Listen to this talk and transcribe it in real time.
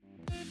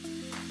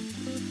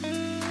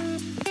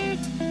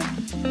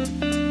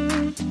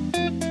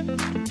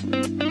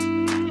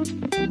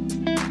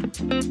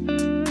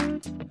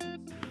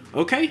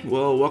Okay,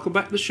 well, welcome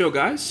back to the show,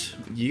 guys.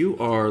 You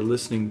are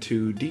listening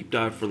to Deep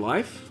Dive for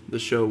Life, the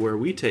show where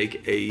we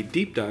take a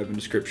deep dive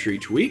into Scripture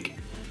each week.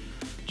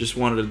 Just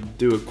wanted to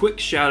do a quick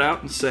shout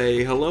out and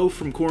say hello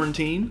from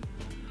quarantine.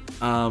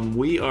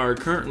 We are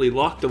currently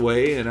locked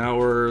away in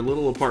our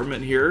little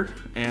apartment here,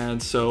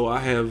 and so I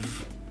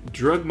have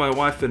drugged my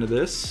wife into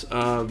this.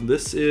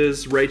 This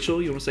is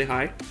Rachel. You want to say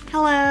hi?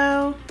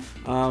 Hello.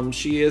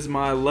 She is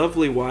my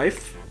lovely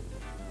wife.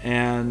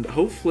 And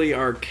hopefully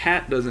our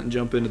cat doesn't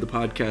jump into the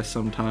podcast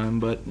sometime,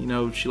 but, you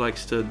know, she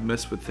likes to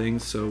mess with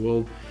things, so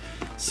we'll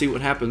see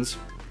what happens.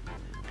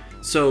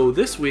 So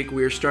this week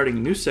we are starting a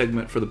new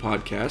segment for the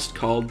podcast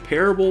called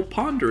Parable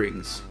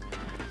Ponderings.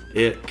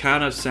 It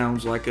kind of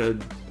sounds like a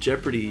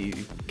Jeopardy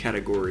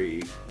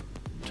category,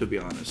 to be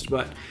honest,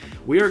 but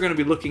we are going to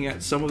be looking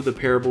at some of the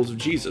parables of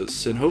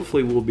Jesus, and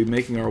hopefully we'll be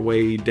making our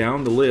way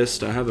down the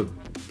list. I have a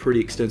pretty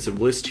extensive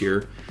list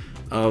here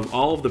of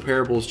all of the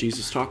parables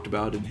Jesus talked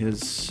about in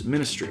his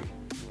ministry.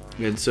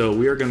 And so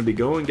we are going to be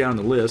going down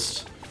the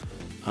list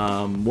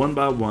one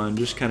by one,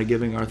 just kind of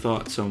giving our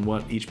thoughts on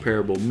what each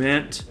parable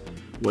meant,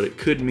 what it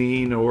could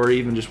mean, or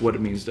even just what it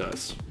means to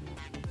us.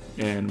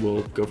 And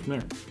we'll go from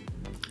there.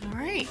 All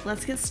right,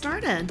 let's get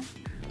started.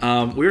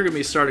 We're going to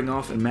be starting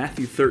off in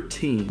Matthew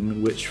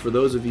 13, which for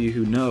those of you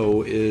who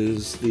know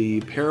is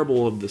the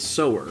parable of the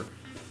sower.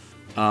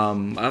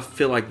 I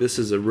feel like this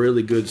is a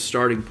really good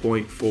starting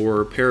point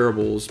for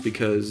parables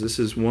because this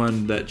is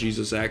one that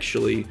Jesus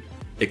actually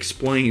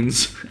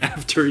explains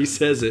after he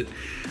says it.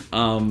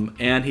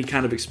 And he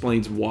kind of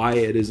explains why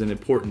it is an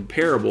important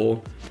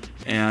parable.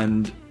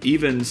 And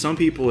even some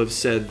people have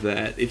said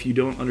that if you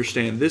don't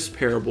understand this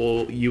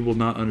parable, you will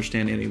not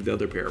understand any of the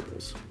other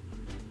parables.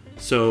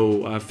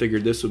 So I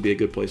figured this would be a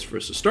good place for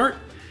us to start.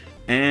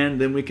 And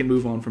then we can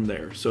move on from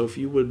there. So if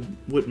you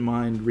wouldn't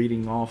mind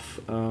reading off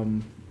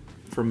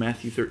from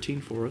Matthew 13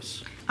 for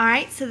us. All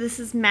right, so this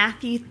is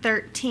Matthew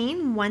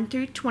 13, 1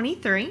 through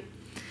 23.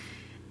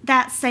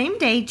 That same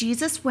day,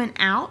 Jesus went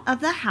out of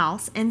the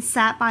house and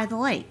sat by the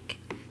lake.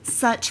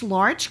 Such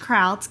large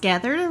crowds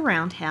gathered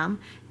around him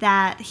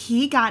that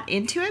he got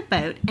into a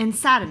boat and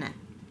sat in it,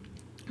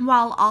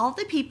 while all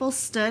the people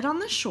stood on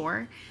the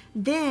shore.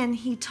 Then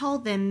he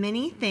told them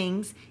many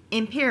things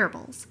in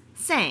parables,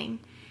 saying,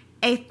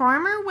 A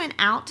farmer went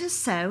out to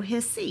sow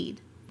his seed.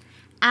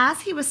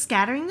 As he was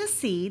scattering the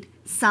seed,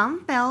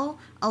 some fell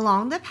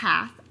along the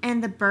path,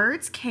 and the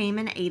birds came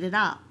and ate it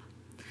up.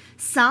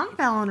 Some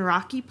fell on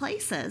rocky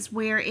places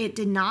where it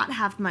did not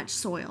have much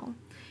soil.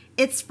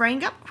 It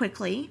sprang up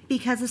quickly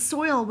because the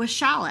soil was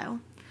shallow.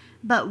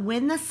 But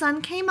when the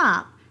sun came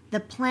up, the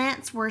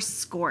plants were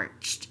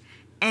scorched,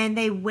 and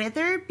they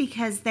withered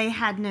because they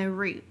had no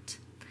root.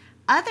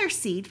 Other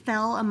seed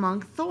fell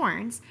among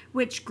thorns,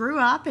 which grew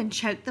up and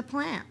choked the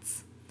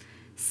plants.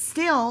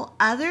 Still,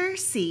 other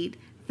seed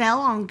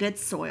fell on good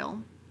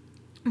soil,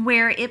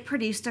 where it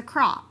produced a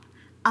crop,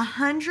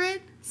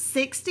 100,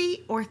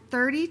 60, or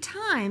 30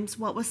 times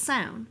what was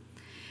sown.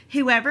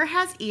 Whoever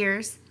has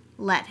ears,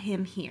 let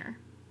him hear.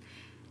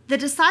 The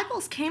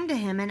disciples came to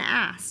him and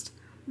asked,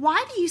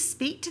 Why do you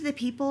speak to the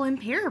people in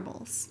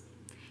parables?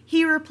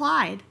 He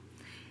replied,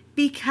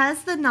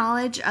 Because the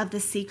knowledge of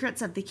the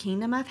secrets of the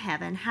kingdom of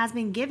heaven has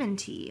been given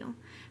to you,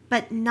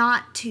 but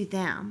not to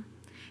them.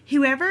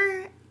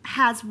 Whoever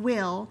has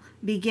will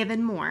be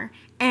given more,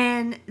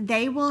 and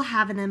they will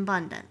have an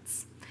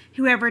abundance.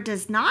 Whoever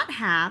does not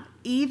have,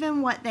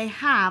 even what they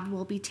have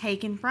will be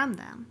taken from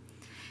them.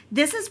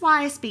 This is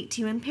why I speak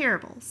to you in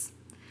parables.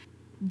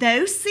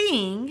 Though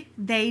seeing,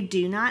 they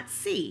do not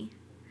see.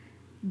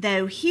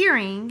 Though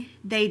hearing,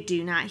 they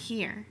do not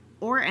hear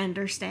or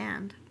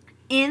understand.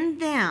 In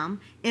them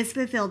is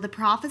fulfilled the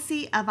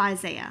prophecy of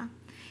Isaiah.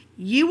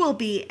 You will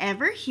be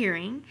ever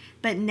hearing,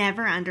 but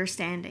never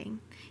understanding.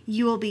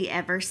 You will be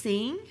ever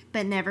seeing,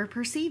 but never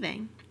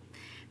perceiving.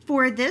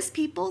 For this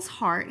people's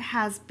heart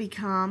has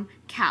become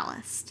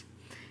calloused.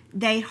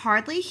 They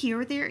hardly hear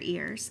with their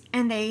ears,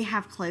 and they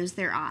have closed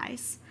their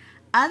eyes.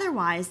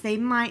 Otherwise, they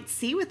might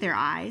see with their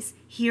eyes,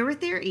 hear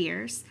with their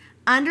ears,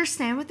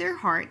 understand with their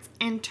hearts,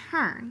 and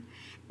turn,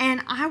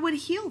 and I would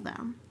heal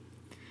them.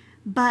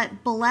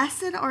 But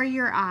blessed are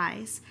your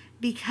eyes,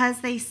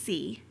 because they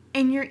see,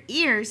 and your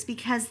ears,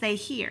 because they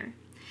hear.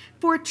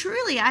 For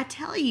truly I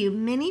tell you,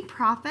 many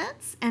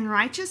prophets and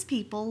righteous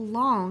people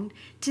longed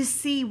to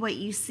see what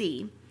you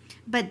see,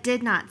 but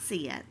did not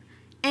see it,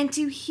 and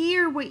to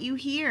hear what you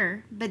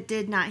hear, but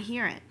did not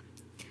hear it.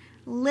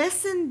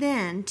 Listen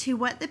then to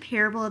what the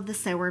parable of the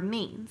sower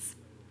means.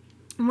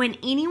 When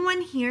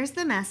anyone hears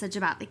the message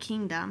about the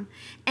kingdom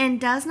and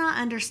does not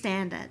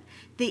understand it,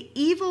 the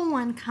evil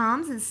one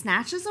comes and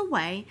snatches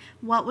away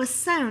what was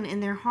sown in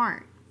their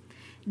heart.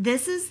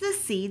 This is the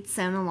seed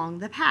sown along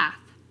the path.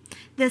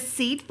 The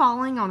seed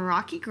falling on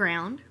rocky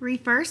ground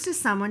refers to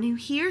someone who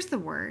hears the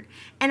word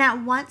and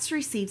at once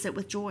receives it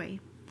with joy.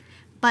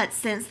 But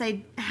since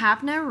they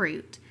have no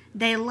root,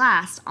 they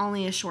last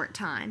only a short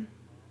time.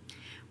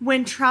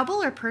 When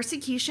trouble or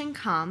persecution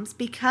comes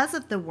because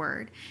of the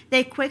word,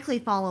 they quickly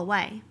fall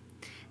away.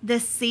 The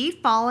seed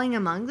falling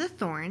among the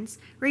thorns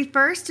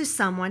refers to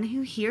someone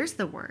who hears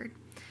the word,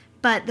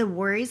 but the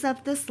worries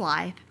of this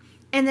life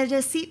and the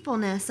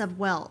deceitfulness of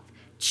wealth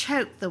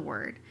choke the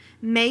word,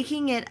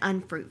 making it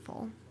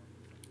unfruitful.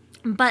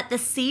 But the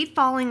seed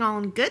falling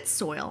on good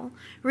soil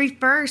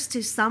refers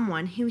to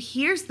someone who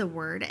hears the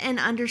word and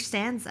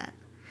understands it.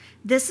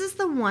 This is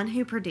the one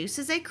who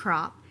produces a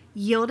crop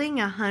yielding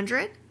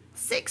 100,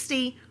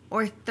 60,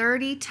 or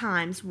 30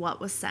 times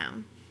what was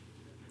sown.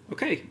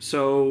 Okay,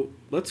 so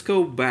let's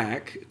go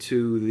back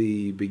to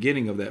the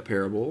beginning of that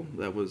parable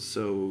that was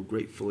so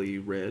gratefully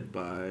read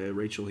by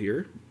Rachel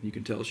here. You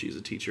can tell she's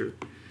a teacher.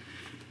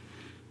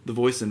 The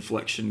voice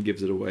inflection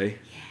gives it away.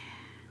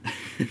 Yeah.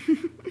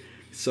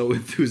 So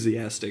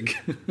enthusiastic.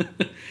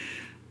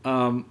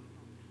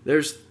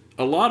 There's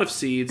a lot of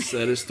seeds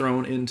that is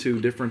thrown into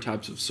different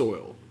types of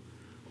soil,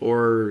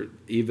 or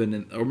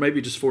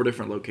maybe just 4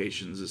 different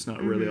locations. It's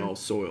not really all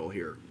soil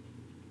here.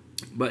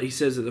 But he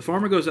says that the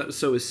farmer goes out to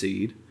sow his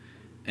seed,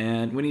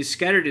 and when he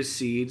scattered his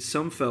seed,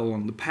 some fell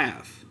along the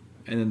path,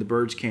 and then the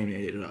birds came and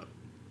ate it up.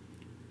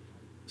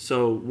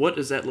 So what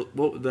would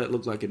that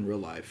look like in real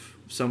life?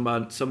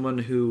 Someone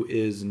who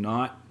is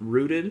not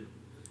rooted,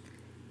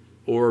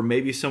 or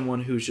maybe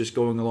someone who's just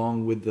going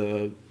along with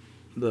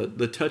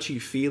the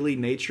touchy-feely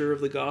nature of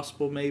the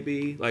gospel,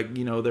 maybe? Like,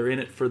 they're in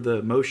it for the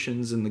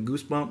emotions and the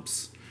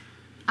goosebumps.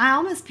 I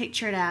almost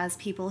picture it as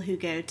people who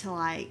go to,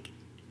 like,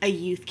 a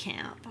youth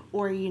camp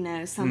or,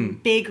 some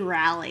big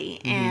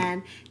rally,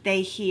 and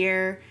they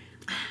hear,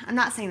 I'm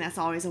not saying that's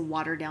always a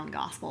watered-down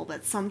gospel,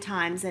 but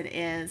sometimes it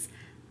is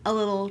a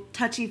little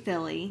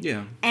touchy-feely.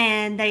 Yeah.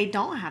 And they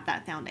don't have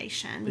that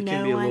foundation. It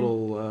can be a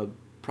little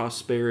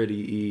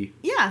prosperity-y.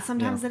 Yeah,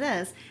 sometimes it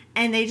is.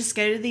 And they just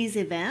go to these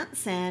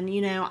events, and,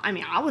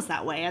 I was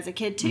that way as a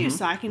kid, too,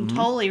 so I can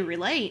totally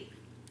relate.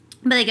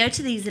 But they go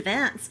to these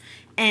events,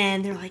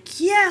 and they're like,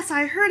 yes,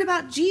 I heard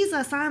about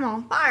Jesus. I'm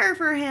on fire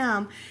for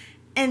him.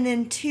 And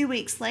then 2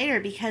 weeks later,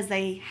 because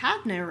they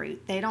have no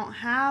root, they don't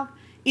have,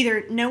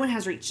 either no one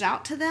has reached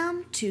out to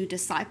them to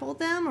disciple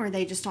them, or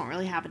they just don't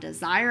really have a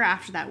desire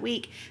after that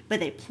week,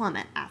 but they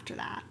plummet after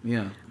that.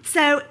 Yeah.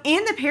 So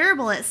in the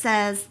parable, it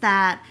says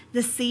that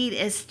the seed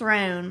is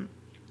thrown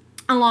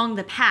along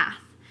the path,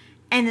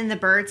 and then the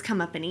birds come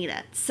up and eat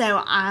it.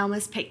 So I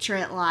almost picture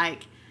it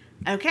like,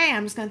 okay,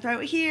 I'm just going to throw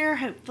it here.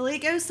 Hopefully it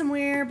goes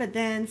somewhere, but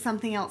then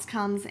something else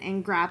comes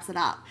and grabs it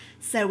up.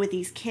 So with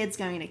these kids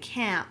going to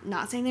camp,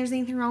 not saying there's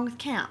anything wrong with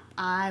camp.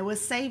 I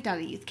was saved out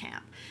of youth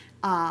camp,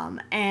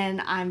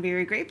 and I'm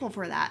very grateful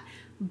for that.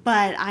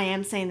 But I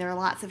am saying there are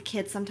lots of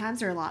kids. Sometimes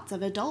there are lots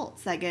of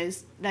adults that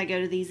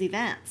go to these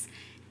events,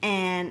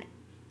 and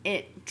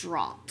it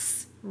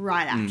drops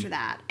right after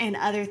that, and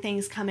other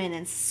things come in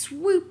and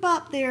swoop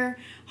up their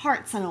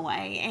hearts in a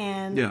way,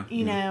 and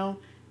you know,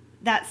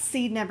 that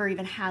seed never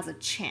even has a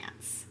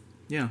chance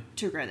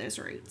to grow those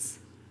roots.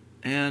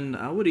 And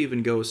I would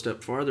even go a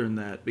step farther than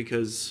that,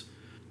 because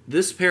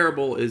this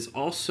parable is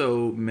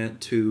also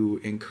meant to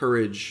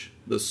encourage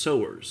the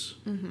sowers.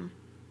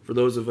 For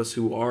those of us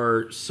who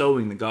are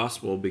sowing the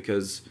gospel,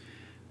 because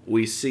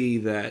we see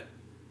that,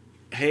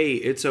 hey,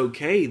 it's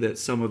okay that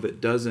some of it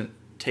doesn't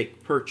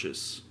take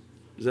purchase.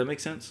 Does that make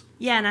sense?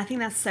 Yeah, and I think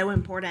that's so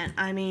important.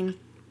 I mean,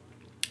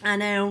 I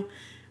know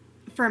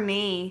for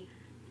me,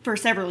 for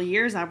several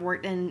years, I've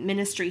worked in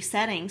ministry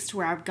settings to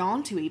where I've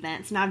gone to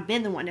events, and I've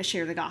been the one to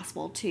share the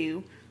gospel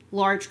to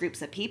large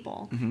groups of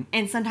people.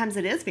 And sometimes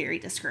it is very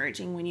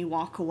discouraging when you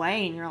walk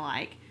away and you're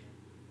like,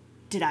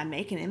 did I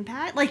make an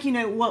impact? Like,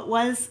 what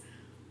was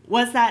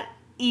that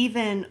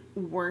even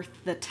worth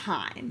the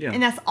time? Yeah.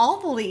 And that's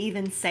awful to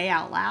even say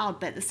out loud,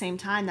 but at the same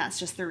time, that's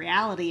just the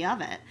reality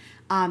of it.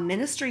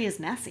 Ministry is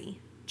messy.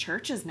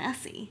 Church is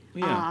messy.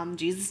 Yeah.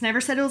 Jesus never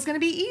said it was going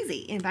to be easy.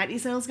 In fact, he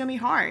said it was going to be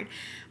hard.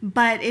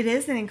 But it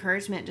is an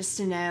encouragement just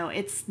to know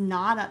it's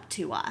not up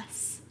to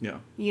us. Yeah.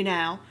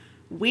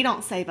 We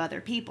don't save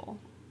other people.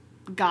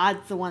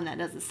 God's the one that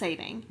does the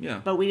saving.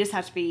 Yeah. But we just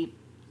have to be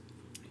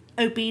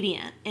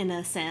obedient in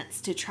a sense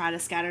to try to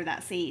scatter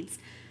that seeds.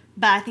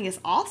 But I think it's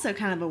also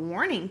kind of a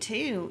warning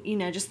too,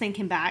 just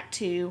thinking back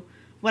to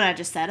what I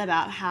just said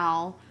about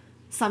how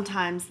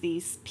sometimes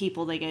these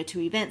people, they go to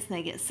events and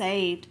they get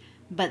saved,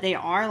 but they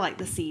are like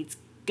the seeds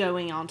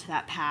going onto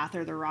that path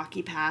or the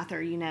rocky path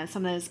or,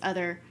 some of those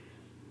other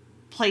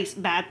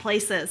bad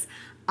places.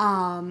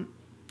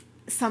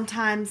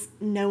 Sometimes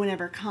no one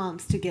ever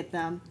comes to give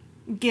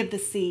the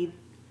seed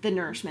the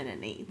nourishment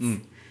it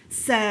needs.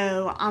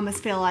 So I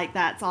almost feel like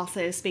that's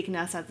also speaking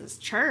to us as a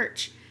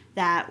church,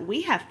 that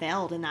we have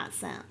failed in that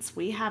sense.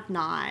 We have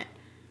not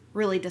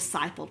really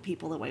discipled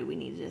people the way we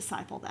need to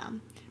disciple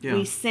them. Yeah.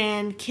 We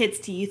send kids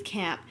to youth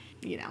camp,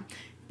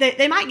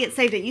 They might get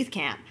saved at youth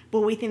camp,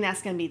 but we think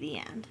that's going to be the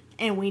end.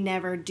 And we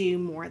never do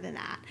more than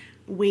that.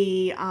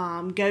 We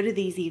go to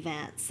these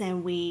events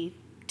and we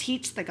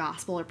teach the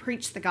gospel or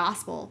preach the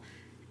gospel,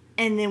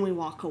 and then we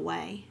walk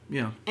away.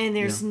 Yeah. And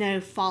there's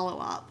no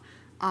follow-up.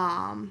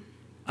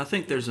 I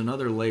think there's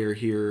another layer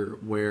here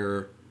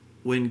where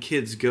when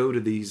kids go to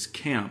these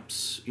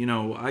camps,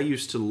 I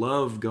used to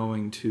love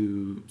going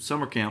to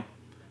summer camp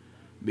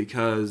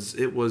because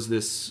it was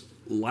this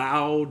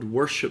loud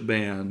worship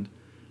band,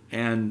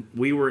 and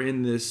we were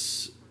in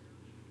this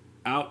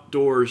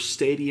outdoor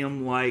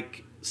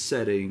stadium-like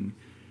setting,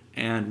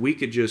 and we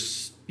could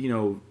just,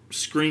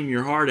 scream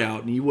your heart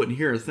out and you wouldn't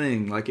hear a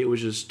thing. Like, it was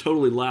just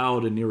totally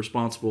loud and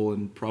irresponsible,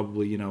 and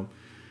probably,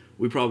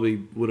 we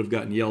probably would have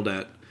gotten yelled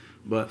at.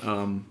 But,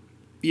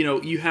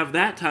 you have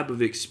that type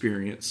of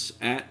experience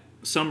at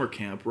summer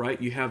camp,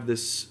 right? You have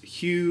this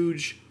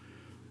huge,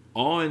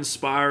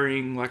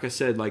 awe-inspiring, like I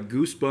said, like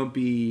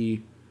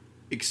goosebumpy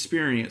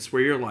experience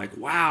where you're like,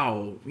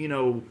 wow,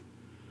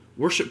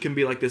 worship can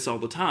be like this all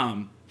the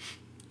time.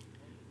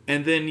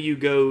 And then you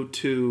go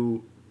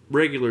to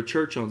regular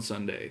church on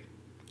Sunday.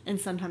 And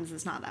sometimes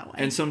it's not that way.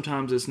 And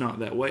sometimes it's not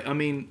that way. I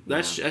mean,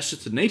 that's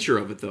just the nature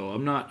of it, though.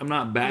 I'm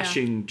not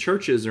bashing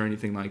churches or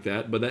anything like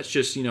that, but that's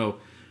just,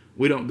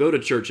 we don't go to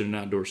church in an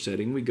outdoor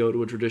setting. We go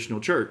to a traditional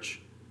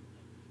church.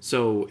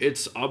 So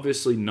it's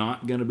obviously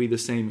not going to be the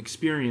same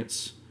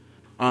experience.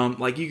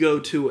 Like you go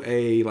to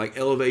a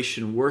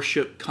elevation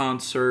worship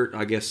concert.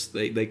 I guess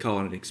they call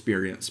it an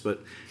experience,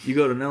 but you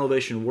go to an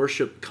elevation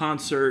worship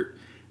concert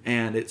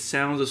and it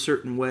sounds a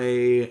certain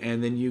way,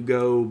 and then you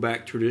go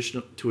back to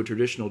a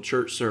traditional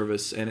church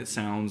service and it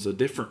sounds a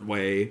different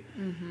way,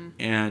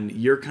 and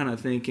you're kind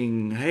of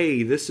thinking,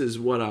 hey, this is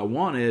what I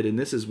wanted and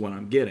this is what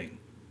I'm getting.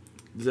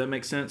 Does that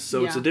make sense?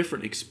 So it's a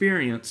different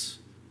experience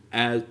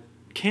at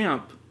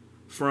camp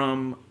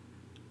from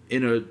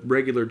in a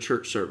regular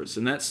church service.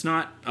 And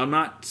I'm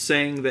not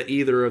saying that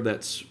either of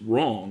that's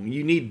wrong.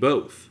 You need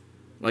both.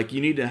 Like,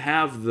 you need to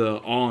have the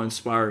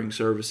awe-inspiring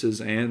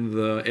services and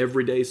the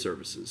everyday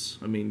services.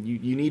 I mean,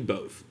 you need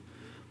both.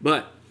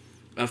 But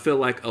I feel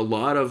like a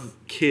lot of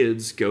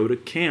kids go to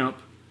camp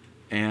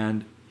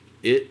and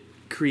it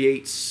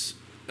creates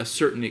a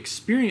certain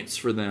experience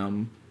for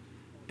them,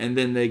 and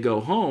then they go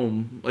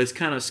home. It's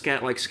kind of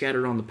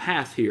scattered on the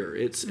path here.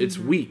 It's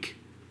weak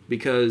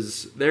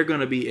because they're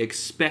going to be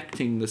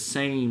expecting the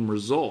same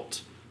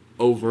result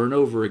over and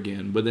over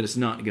again, but then it's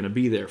not going to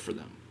be there for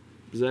them.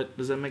 Does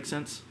that make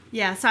sense?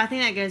 Yeah, so I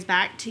think that goes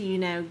back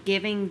to,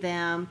 giving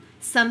them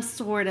some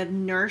sort of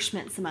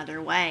nourishment some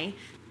other way.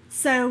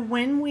 So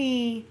when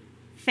we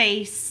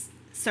face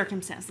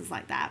circumstances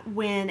like that,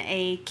 when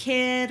a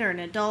kid or an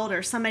adult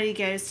or somebody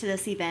goes to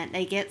this event,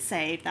 they get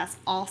saved, that's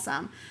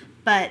awesome,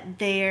 but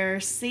their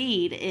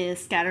seed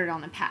is scattered on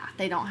the path.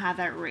 They don't have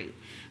that root.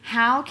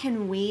 How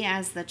can we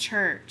as the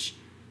church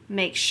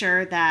make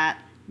sure that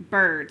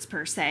birds,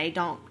 per se,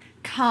 don't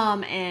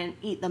come and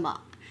eat them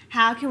up?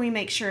 How can we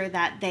make sure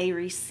that they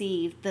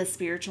receive the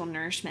spiritual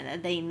nourishment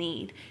that they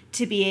need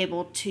to be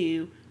able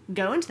to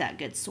go into that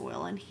good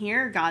soil and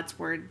hear God's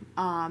word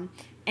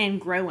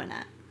and grow in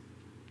it?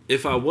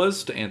 If I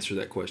was to answer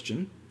that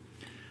question,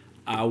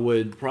 I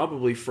would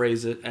probably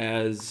phrase it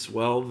as,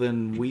 well,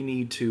 then we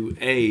need to,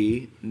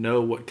 A, know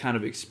what kind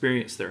of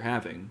experience they're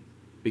having.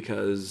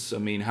 Because, I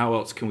mean, how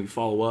else can we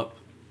follow up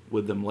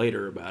with them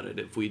later about it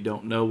if we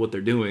don't know what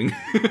they're doing?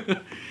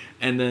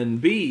 And then,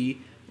 B,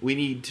 we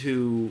need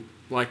to,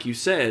 like you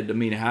said, I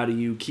mean, how do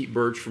you keep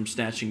birds from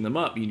snatching them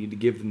up? You need to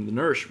give them the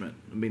nourishment.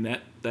 I mean,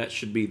 that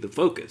should be the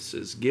focus,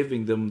 is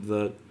giving them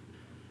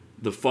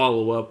the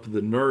follow-up,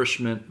 the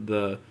nourishment,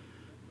 the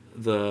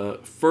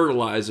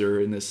fertilizer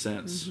in this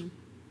sense,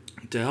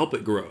 to help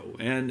it grow.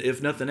 And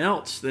if nothing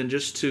else, then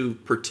just to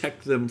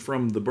protect them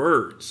from the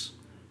birds.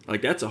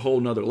 Like, that's a whole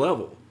nother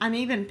level. I'm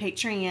even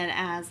picturing it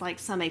as like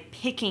somebody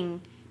picking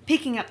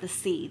up the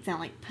seeds and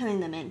like putting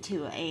them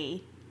into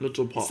a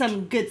little pot,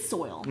 some good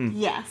soil.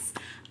 Yes.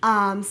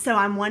 So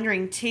I'm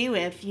wondering too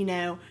if,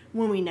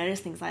 when we notice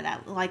things like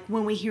that, like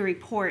when we hear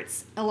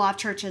reports, a lot of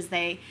churches,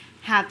 they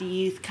have the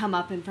youth come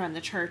up in front of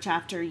the church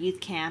after youth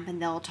camp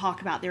and they'll talk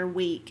about their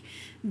week.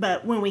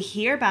 But when we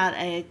hear about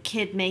a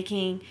kid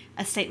making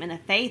a statement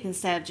of faith,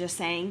 instead of just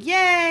saying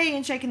yay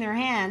and shaking their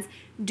hands,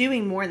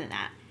 doing more than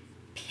that,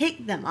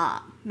 pick them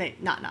up.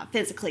 Not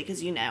physically,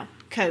 because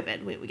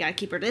COVID, we got to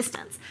keep our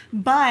distance,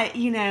 but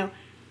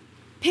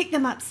pick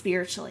them up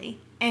spiritually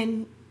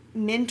and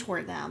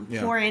mentor them,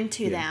 pour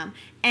into them,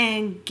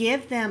 and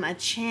give them a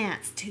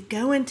chance to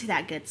go into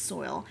that good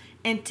soil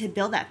and to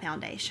build that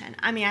foundation.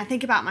 I mean, I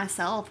think about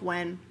myself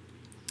when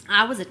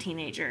I was a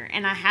teenager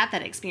and I had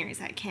that experience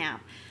at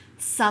camp.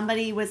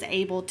 Somebody was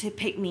able to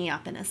pick me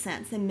up in a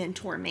sense and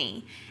mentor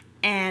me.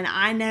 And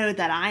I know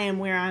that I am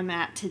where I'm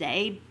at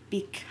today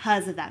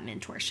because of that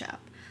mentorship.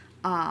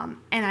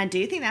 And I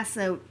do think that's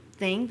the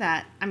thing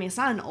that, it's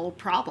not an old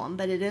problem,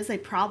 but it is a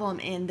problem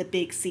in the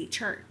Big C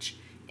church,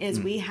 is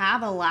we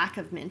have a lack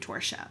of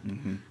mentorship.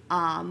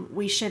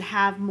 We should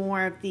have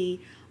more of the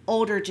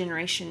older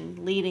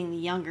generation leading the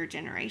younger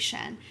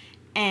generation.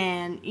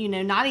 And,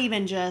 not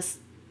even just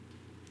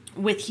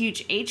with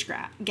huge age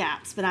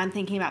gaps, but I'm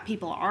thinking about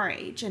people our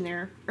age in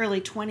their early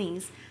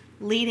 20s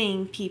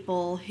leading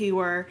people who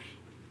are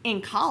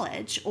in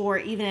college or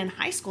even in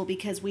high school,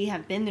 because we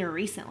have been there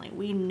recently.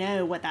 We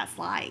know what that's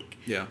like.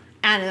 Yeah.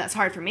 And that's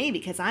hard for me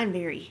because I'm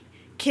very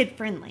kid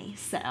friendly.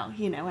 So,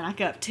 when I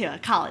go up to a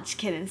college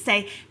kid and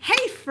say,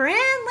 "Hey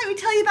friend, let me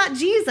tell you about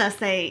Jesus,"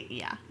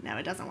 no,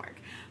 it doesn't work.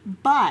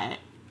 But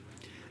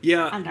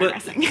Yeah, I'm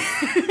digressing.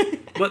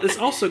 but this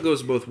also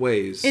goes both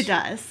ways. It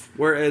does.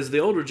 Whereas the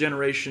older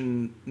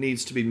generation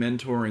needs to be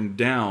mentoring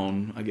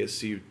down, I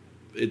guess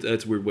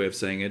that's a weird way of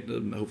saying it.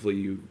 Hopefully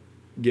you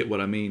get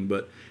what I mean.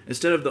 But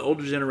instead of the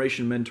older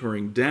generation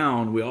mentoring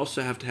down, we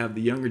also have to have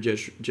the younger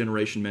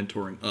generation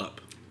mentoring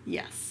up.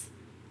 Yes.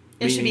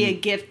 It should be a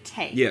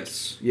give-take.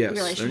 Yes. There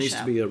needs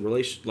to be a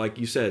like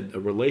you said, a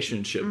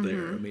relationship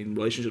there. I mean,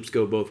 relationships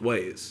go both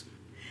ways.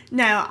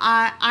 No,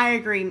 I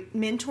agree.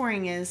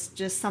 Mentoring is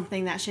just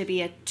something that should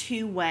be a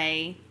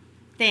two-way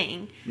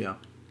thing. Yeah.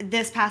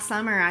 This past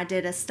summer, I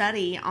did a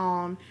study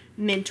on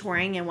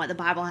mentoring and what the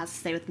Bible has to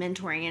say with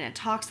mentoring, and it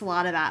talks a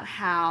lot about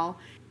how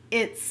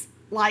it's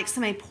like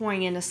somebody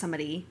pouring into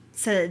somebody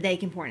so that they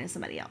can pour into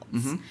somebody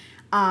else.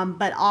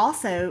 But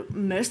also,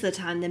 most of the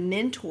time, the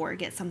mentor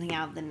gets something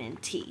out of the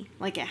mentee.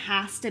 Like, it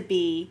has to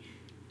be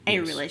a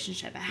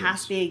relationship. It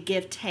has to be a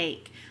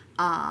give-take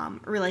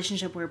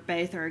relationship where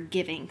both are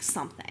giving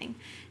something.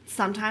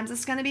 Sometimes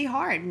it's going to be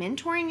hard.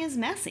 Mentoring is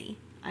messy.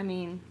 I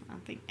mean, I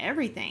think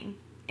everything,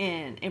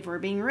 and if we're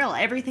being real,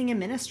 everything in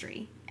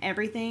ministry,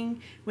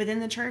 everything within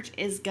the church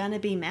is going to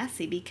be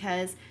messy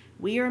because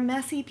we are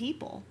messy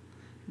people.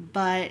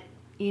 But,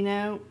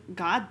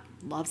 God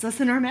loves us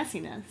in our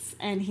messiness,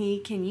 and He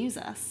can use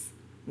us.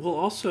 Well,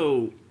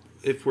 also,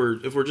 if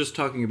we're just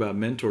talking about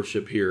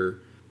mentorship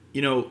here,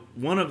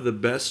 one of the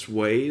best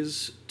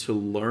ways to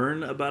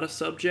learn about a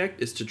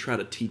subject is to try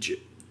to teach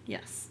it.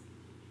 Yes.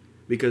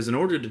 Because in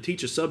order to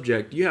teach a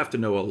subject, you have to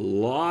know a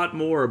lot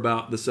more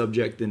about the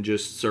subject than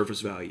just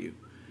surface value.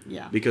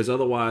 Yeah. Because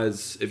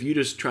otherwise, if you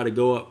just try to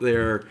go up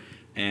there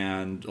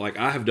and, like,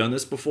 I have done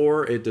this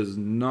before, it does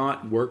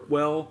not work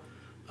well.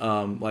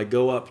 Like,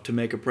 go up to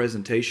make a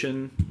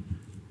presentation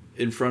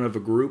in front of a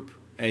group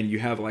and you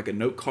have like a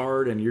note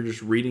card and you're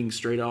just reading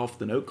straight off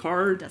the note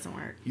card. It doesn't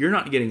work. You're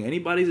not getting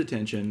anybody's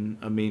attention.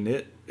 I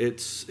mean,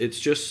 it's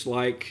just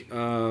like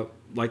the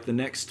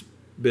next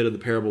bit of the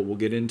parable we'll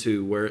get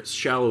into where it's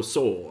shallow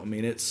soul. I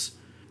mean, it's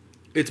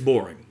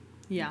boring.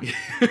 Yeah.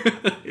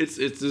 This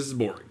is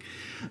boring.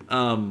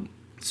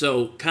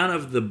 So kind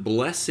of the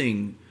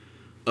blessing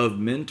of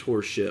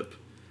mentorship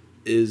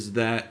is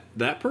that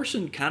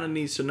person kind of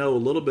needs to know a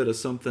little bit of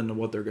something of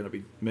what they're going to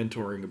be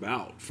mentoring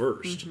about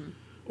first. Mm-hmm.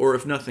 Or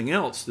if nothing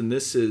else, then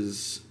this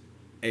is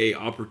a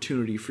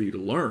opportunity for you to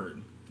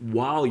learn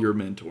while you're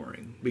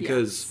mentoring.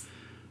 Because,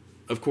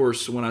 of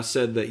course, when I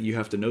said that you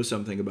have to know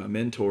something about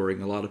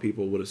mentoring, a lot of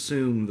people would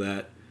assume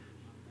that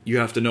you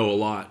have to know a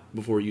lot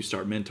before you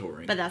start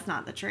mentoring. But that's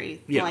not the truth.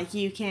 Yeah. Like,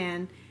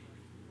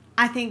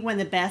 I think one of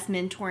the best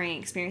mentoring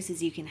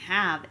experiences you can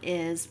have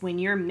is when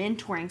you're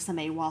mentoring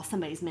somebody while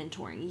somebody's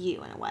mentoring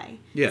you in a way.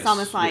 Yes. It's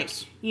almost like,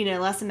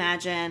 let's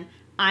imagine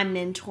I'm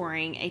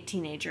mentoring a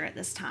teenager at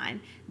this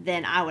time.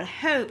 Then I would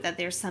hope that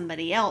there's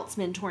somebody else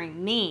mentoring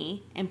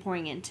me and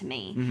pouring into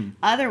me. Mm-hmm.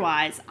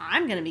 Otherwise,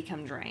 I'm going to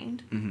become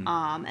drained. Mm-hmm.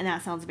 And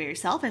that sounds very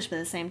selfish, but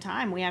at the same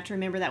time, we have to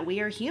remember that we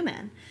are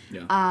human.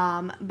 Yeah.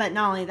 But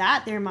not only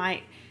that, there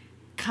might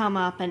come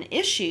up an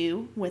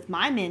issue with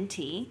my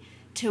mentee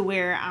to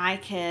where I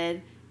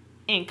could,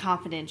 in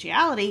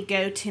confidentiality,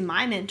 go to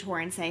my mentor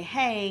and say,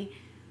 hey,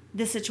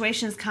 this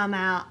situation's come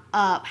up.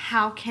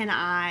 How can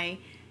I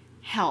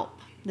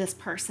help this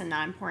person that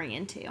I'm pouring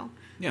into?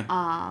 Yeah.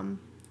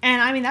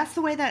 And I mean, that's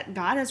the way that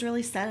God has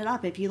really set it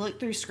up. If you look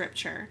through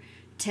Scripture,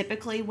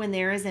 typically when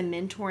there is a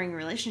mentoring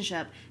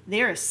relationship,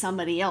 there is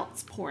somebody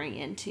else pouring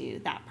into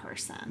that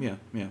person. Yeah,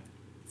 yeah.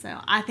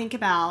 So I think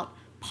about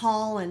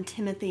Paul and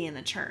Timothy in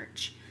the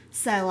church.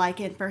 So, like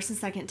in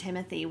 1st and 2nd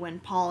Timothy, when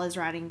Paul is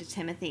writing to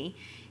Timothy,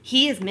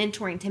 he is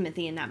mentoring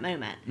Timothy in that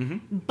moment.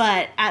 Mm-hmm.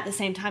 But at the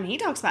same time, he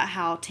talks about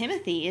how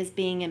Timothy is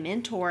being a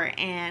mentor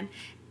and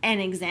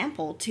an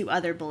example to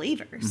other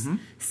believers. Mm-hmm.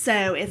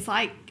 So, it's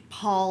like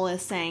Paul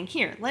is saying,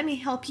 here, let me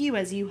help you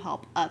as you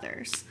help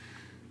others.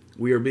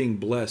 We are being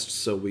blessed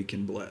so we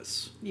can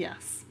bless.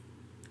 Yes.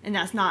 And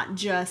that's not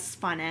just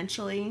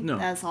financially. No.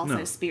 That's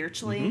also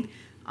spiritually,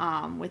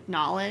 with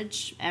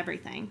knowledge,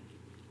 everything.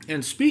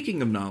 And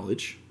speaking of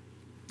knowledge,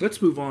 let's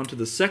move on to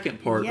the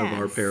second part of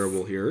our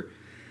parable here.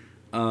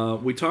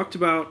 We talked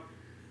about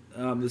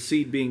the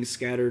seed being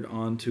scattered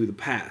onto the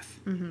path,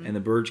 and the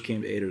birds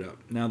came to eat it up.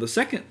 Now, the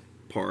second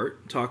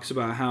part talks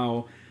about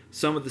how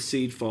some of the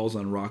seed falls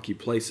on rocky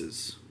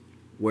places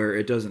where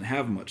it doesn't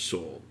have much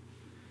soil,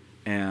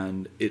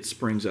 and it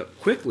springs up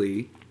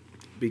quickly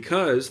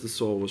because the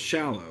soil was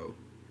shallow.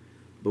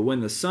 But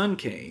when the sun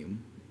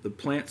came, the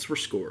plants were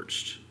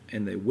scorched,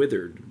 and they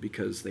withered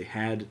because they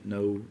had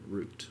no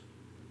root.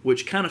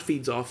 Which kind of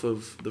feeds off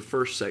of the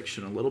first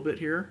section a little bit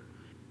here.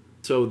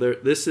 So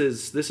this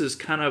is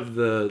kind of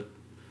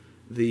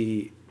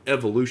the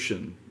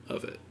evolution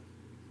of it,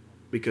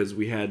 because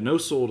we had no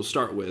soil to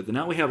start with, and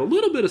now we have a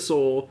little bit of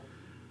soil,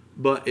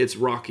 but it's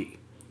rocky.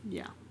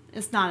 Yeah,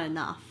 it's not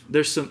enough.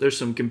 There's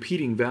some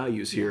competing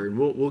values here, and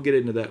we'll get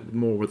into that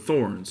more with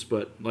thorns.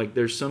 But like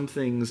there's some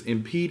things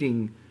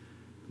impeding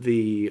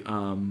the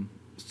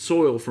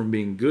soil from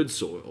being good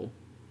soil.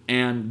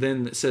 And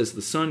then it says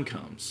the sun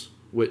comes,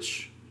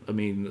 which, I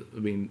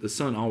mean, the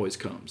sun always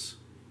comes.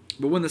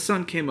 But when the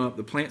sun came up,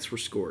 the plants were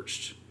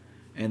scorched,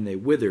 and they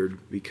withered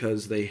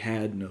because they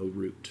had no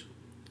root.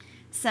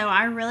 So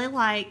I really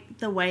like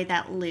the way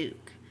that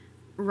Luke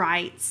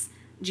writes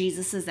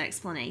Jesus'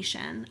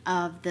 explanation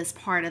of this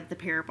part of the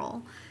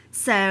parable.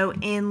 So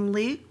in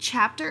Luke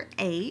chapter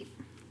 8,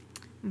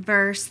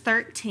 verse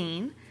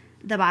 13,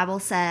 the Bible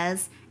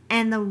says,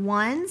 "And the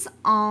ones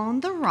on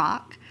the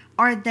rock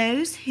are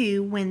those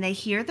who, when they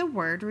hear the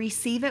word,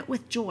 receive it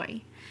with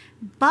joy.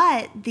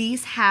 But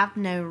these have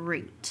no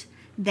root.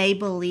 They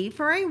believe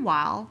for a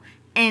while,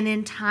 and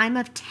in time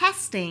of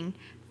testing,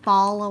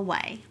 fall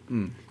away."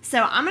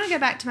 So I'm going to go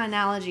back to my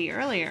analogy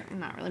earlier.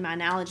 Not really my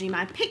analogy,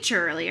 my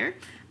picture earlier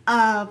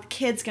of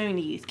kids going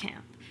to youth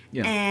camp.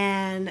 Yeah.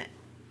 And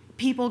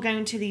people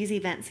going to these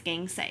events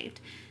getting saved.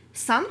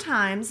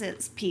 Sometimes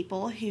it's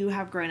people who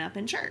have grown up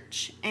in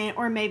church,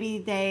 or maybe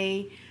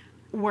they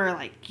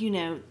were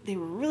they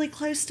were really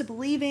close to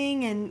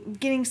believing and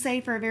getting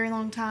saved for a very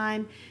long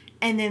time,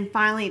 and then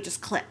finally it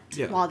just clicked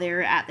while they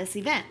were at this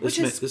event, which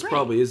is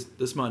great.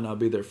 This might not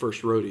be their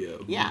first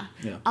rodeo. Yeah.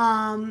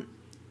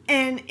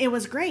 And it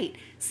was great.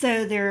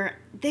 So they're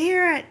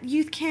there at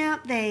youth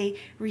camp, they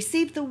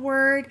receive the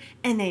word,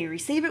 and they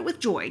receive it with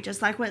joy,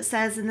 just like what it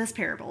says in this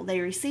parable.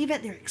 They receive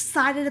it, they're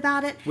excited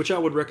about it. Which I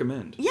would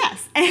recommend.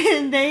 Yes,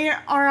 and they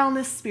are on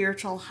this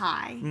spiritual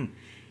high,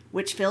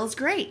 which feels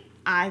great.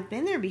 I've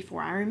been there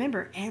before. I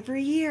remember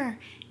every year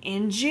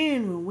in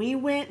June when we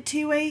went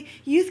to a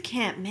youth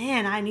camp,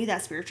 man, I knew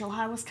that spiritual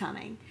high was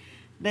coming.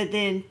 But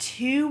then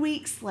 2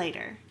 weeks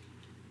later,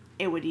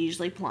 it would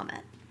usually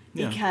plummet.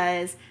 Yeah.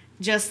 Because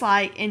just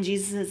like in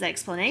Jesus'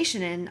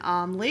 explanation in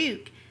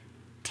Luke,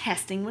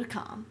 testing would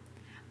come.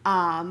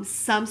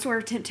 Some sort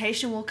of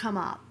temptation will come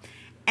up.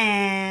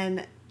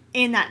 And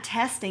in that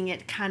testing,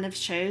 it kind of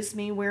shows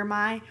me where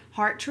my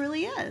heart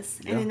truly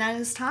is. And in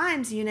those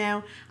times,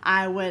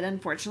 I would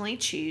unfortunately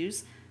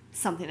choose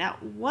something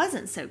that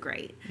wasn't so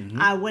great.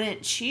 I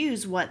wouldn't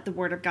choose what the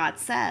Word of God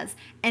says.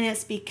 And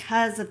it's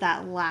because of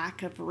that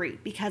lack of root,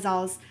 because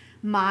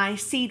my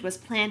seed was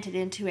planted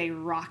into a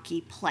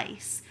rocky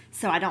place.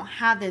 So I don't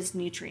have those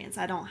nutrients.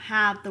 I don't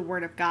have the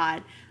Word of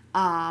God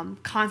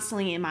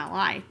constantly in my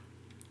life.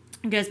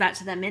 It goes back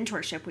to that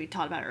mentorship we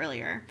talked about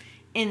earlier.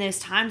 In those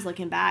times,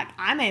 looking back,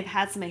 I may have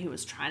had somebody who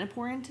was trying to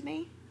pour into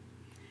me,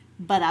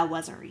 but I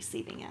wasn't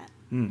receiving it.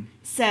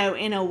 So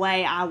in a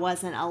way, I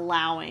wasn't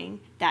allowing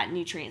that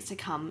nutrients to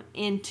come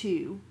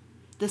into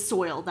the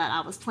soil that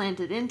I was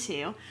planted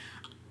into.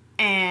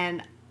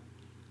 And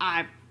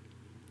I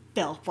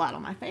fell flat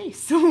on my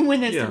face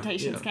when those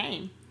temptations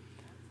came.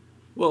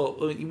 Well,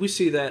 we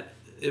see that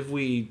if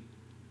we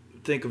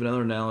think of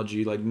another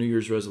analogy, like New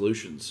Year's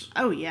resolutions.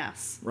 Oh,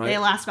 yes. Right? They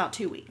last about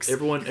 2 weeks.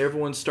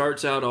 Everyone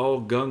starts out all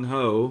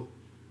gung-ho,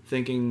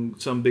 thinking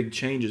some big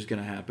change is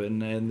going to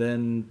happen. And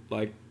then,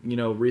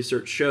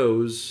 research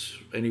shows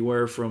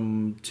anywhere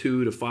from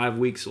 2 to 5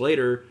 weeks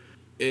later,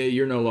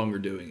 you're no longer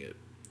doing it.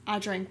 I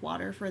drank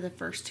water for the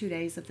first 2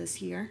 days of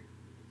this year.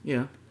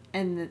 Yeah.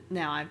 And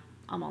now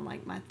I'm on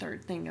my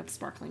third thing of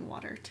sparkling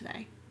water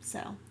today.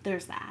 So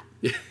there's that.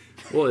 Yeah.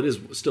 Well, it is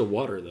still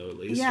water, though, at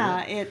least. Yeah,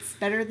 right? It's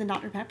better than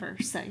Dr. Pepper.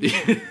 So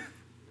yeah.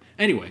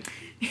 Anyway.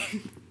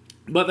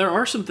 But there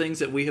are some things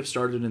that we have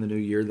started in the new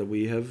year that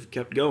we have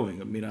kept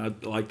going. I mean, I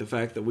like the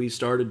fact that we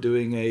started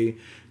doing a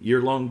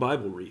year-long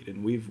Bible read,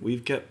 and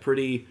we've kept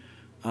pretty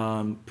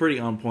on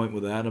point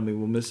with that. I mean,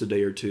 we'll miss a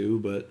day or two,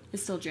 but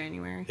it's still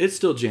January.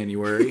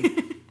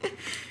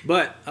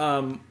 But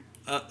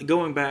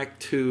going back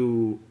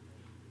to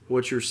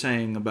what you're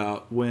saying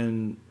about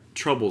when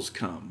troubles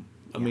come,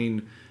 I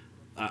mean,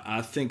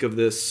 I think of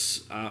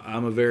this.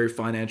 I'm a very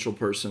financial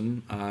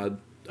person.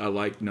 I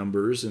like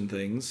numbers and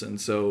things, and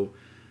so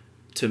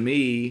to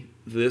me,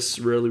 this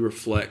really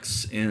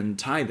reflects in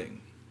tithing.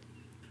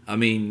 I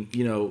mean,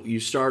 you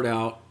start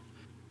out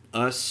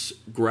us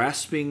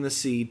grasping the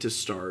seed to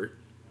start,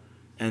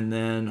 and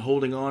then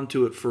holding on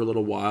to it for a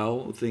little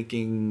while,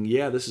 thinking,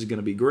 yeah, this is going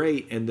to be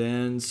great, and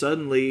then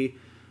suddenly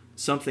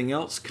something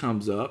else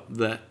comes up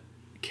that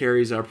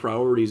carries our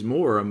priorities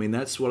more. I mean,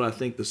 that's what I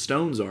think the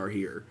stones are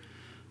here.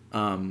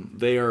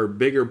 They are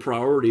bigger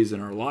priorities in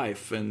our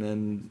life, and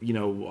then,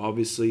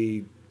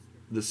 obviously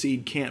the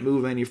seed can't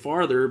move any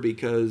farther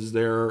because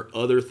there are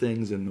other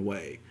things in the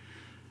way,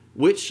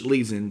 which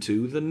leads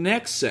into the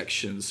next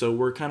section. So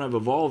we're kind of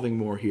evolving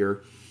more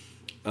here.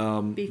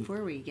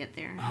 Before we get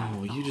there.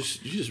 Oh, you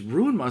just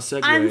ruined my segue.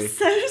 I'm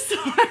so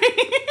sorry.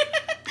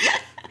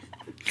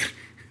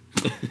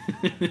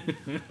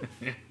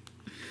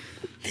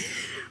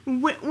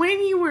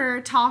 When you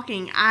were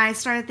talking, I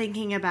started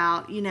thinking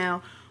about,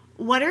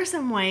 what are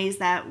some ways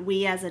that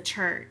we as a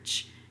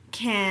church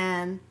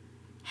can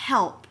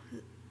help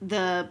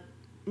the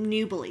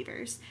new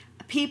believers,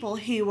 people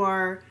who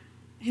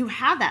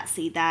have that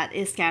seed that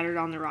is scattered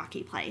on the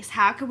rocky place?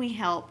 How can we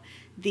help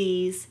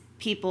these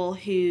people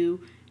who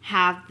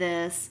have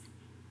this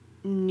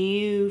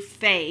new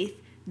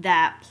faith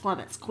that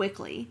plummets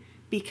quickly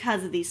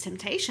because of these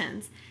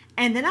temptations.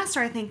 And then I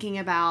started thinking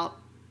about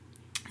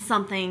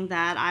something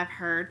that I've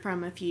heard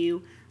from a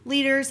few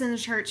leaders in the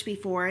church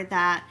before,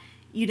 that,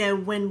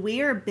 when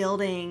we are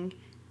building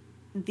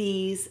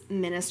these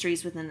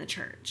ministries within the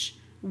church,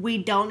 we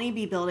don't need to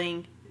be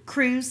building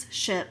cruise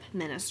ship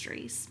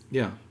ministries.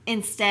 Yeah.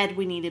 Instead,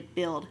 we need to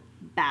build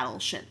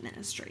battleship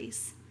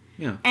ministries.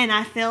 Yeah. And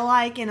I feel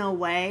like, in a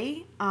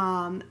way,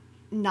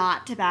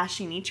 not to bash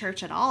any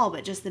church at all,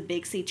 but just the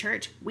Big C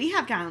Church, we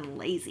have gotten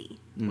lazy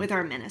with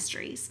our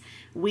ministries.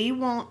 We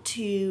want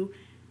to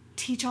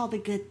teach all the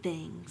good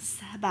things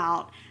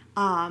about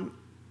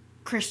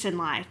Christian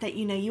life, that,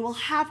 you will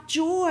have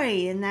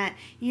joy, and that,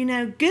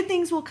 good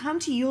things will come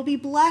to you. You'll be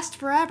blessed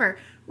forever,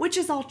 which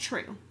is all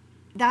true.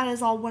 That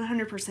is all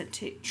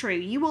 100% true.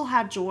 You will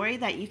have joy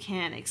that you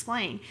can't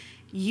explain.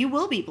 You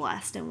will be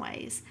blessed in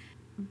ways.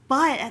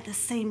 But at the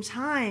same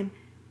time,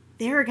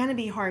 there are going to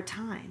be hard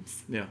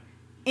times. Yeah.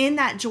 In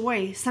that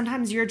joy,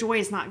 sometimes your joy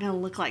is not going to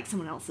look like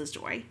someone else's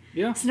joy.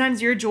 Yeah.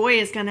 Sometimes your joy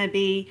is going to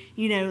be,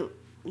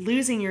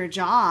 losing your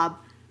job,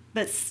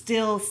 but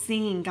still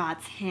seeing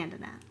God's hand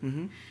in it.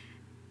 Mm-hmm.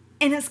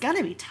 And it's going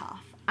to be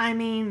tough. I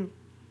mean,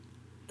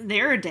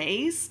 there are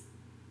days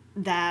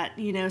that,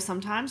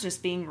 sometimes,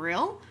 just being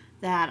real,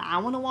 that I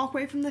want to walk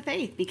away from the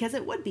faith because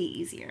it would be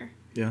easier.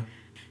 Yeah.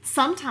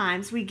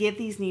 Sometimes we give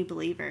these new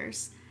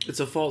believers... It's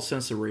a false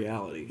sense of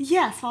reality.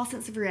 Yes, false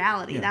sense of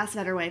reality. Yeah. That's a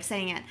better way of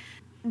saying it.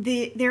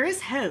 There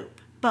is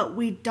hope, but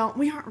we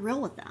aren't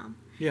real with them.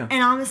 Yeah.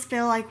 And I almost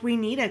feel like we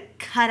need to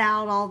cut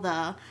out all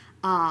the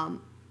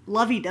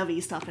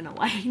lovey-dovey stuff in a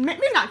way.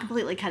 Maybe not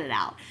completely cut it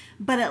out,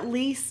 but at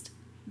least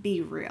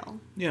be real.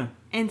 Yeah.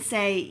 And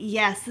say,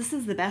 yes, this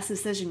is the best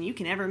decision you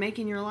can ever make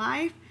in your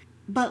life,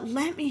 but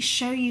let me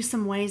show you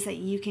some ways that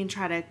you can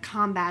try to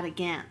combat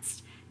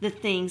against the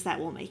things that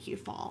will make you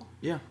fall.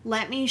 Yeah.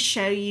 Let me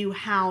show you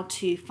how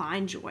to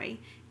find joy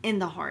in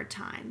the hard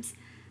times.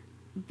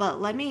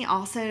 But let me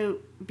also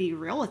be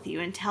real with you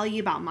and tell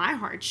you about my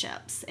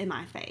hardships in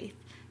my faith,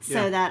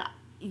 so that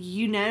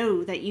you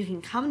know that you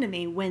can come to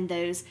me when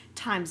those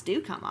times do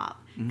come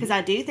up. Because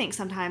I do think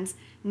sometimes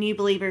new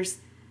believers,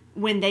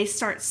 when they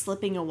start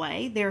slipping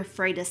away, they're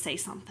afraid to say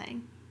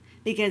something.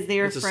 Because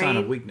they're It's afraid... a sign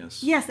of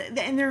weakness. Yes,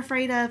 and they're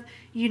afraid of,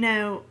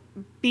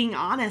 being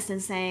honest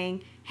and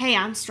saying, hey,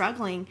 I'm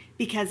struggling,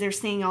 because they're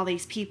seeing all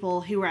these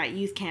people who are at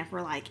youth camp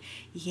were like,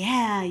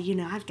 yeah,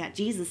 I've got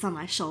Jesus on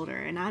my shoulder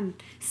and I'm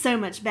so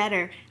much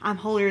better. I'm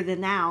holier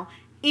than thou.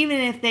 Even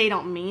if they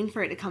don't mean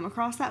for it to come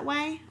across that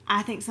way,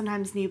 I think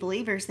sometimes new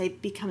believers, they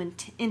become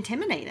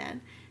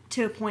intimidated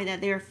to a point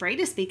that they're afraid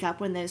to speak up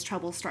when those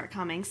troubles start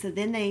coming. So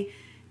then they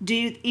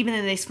do, even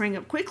though they spring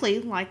up quickly,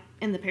 like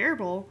in the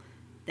parable,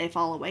 they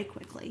fall away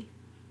quickly.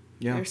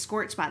 Yeah. They're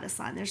scorched by the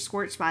sun. They're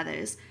scorched by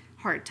those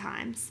hard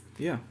times.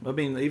 Yeah. I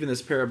mean, even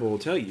this parable will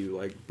tell you,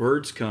 like,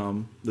 birds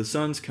come, the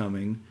sun's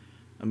coming.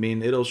 I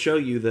mean, it'll show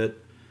you that,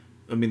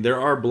 there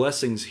are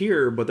blessings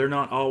here, but they're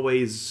not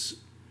always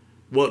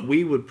what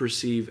we would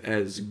perceive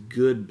as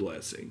good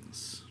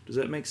blessings. Does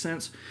that make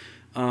sense?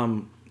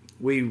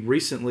 We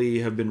recently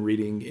have been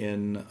reading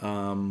in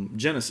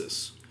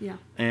Genesis. Yeah.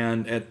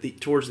 And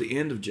towards the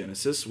end of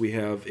Genesis, we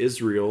have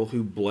Israel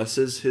who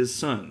blesses his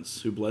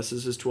sons, who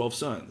blesses his 12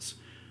 sons.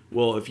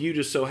 Well, if you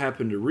just so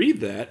happen to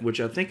read that, which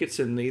I think it's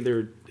in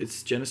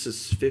it's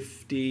Genesis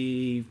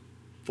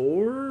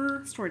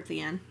 54? It's towards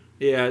the end.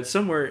 Yeah, it's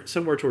somewhere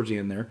towards the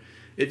end there.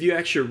 If you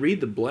actually read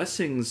the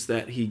blessings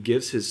that he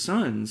gives his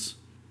sons,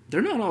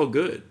 they're not all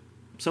good.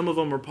 Some of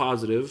them are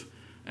positive,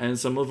 and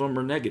some of them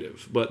are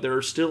negative, but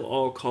they're still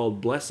all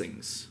called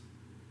blessings.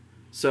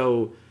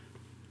 So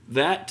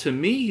that, to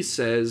me,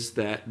 says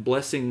that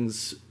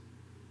blessings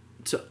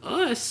to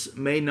us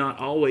may not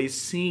always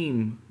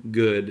seem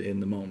good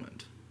in the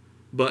moment,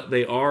 but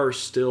they are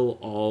still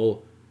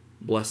all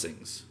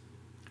blessings.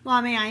 Well,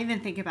 I even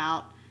think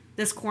about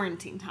this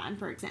quarantine time,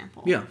 for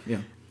example. Yeah.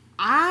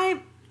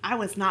 I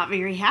was not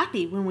very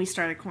happy when we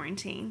started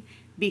quarantine,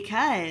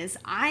 because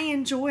I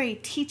enjoy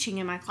teaching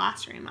in my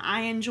classroom.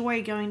 I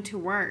enjoy going to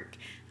work.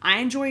 I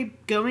enjoy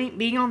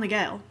being on the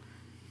go.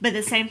 But at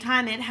the same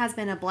time, it has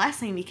been a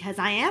blessing because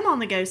I am on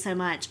the go so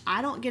much.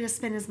 I don't get to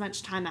spend as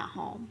much time at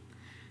home.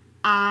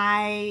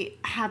 I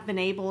have been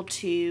able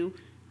to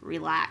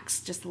relax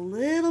just a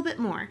little bit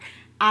more.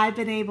 I've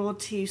been able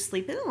to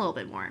sleep in a little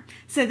bit more.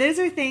 So those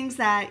are things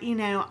that,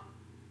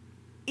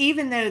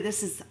 even though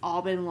this has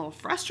all been a little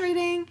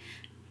frustrating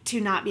to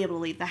not be able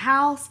to leave the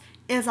house,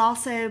 it's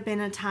also been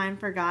a time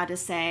for God to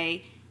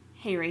say,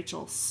 hey,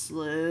 Rachel,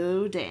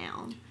 slow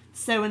down.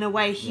 So in a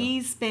way,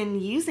 he's been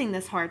using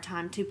this hard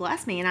time to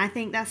bless me. And I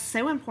think that's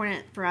so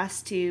important for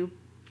us to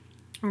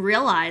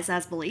realize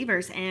as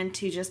believers, and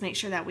to just make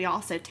sure that we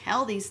also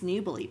tell these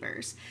new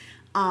believers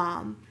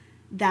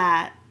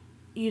that,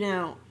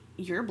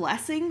 your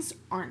blessings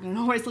aren't going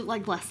to always look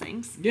like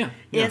blessings. Yeah.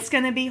 It's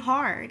going to be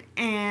hard.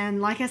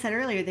 And like I said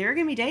earlier, there are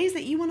going to be days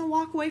that you want to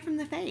walk away from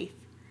the faith.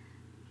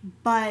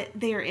 But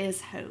there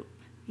is hope.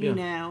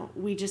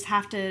 We just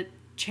have to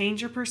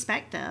change your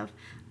perspective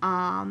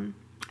and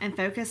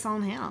focus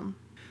on him.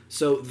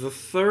 So the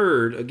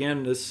third,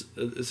 again, this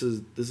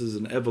is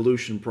an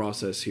evolution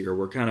process here.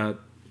 We're kind of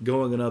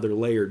going another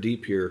layer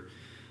deep here.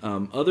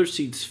 Other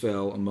seeds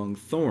fell among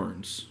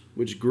thorns,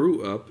 which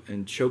grew up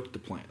and choked the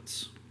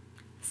plants.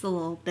 It's a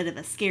little bit of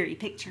a scary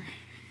picture.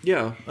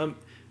 Yeah,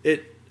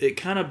 it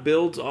kind of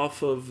builds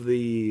off of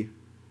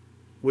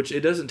which it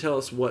doesn't tell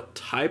us what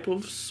type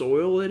of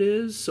soil it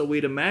is, so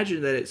we'd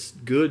imagine that it's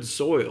good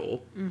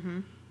soil,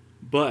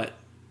 but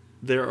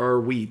there are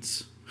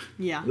weeds.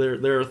 Yeah.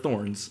 There are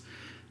thorns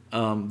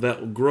that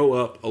will grow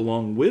up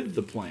along with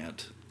the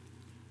plant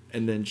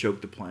and then choke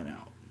the plant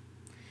out.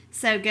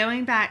 So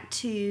going back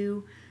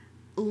to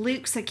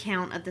Luke's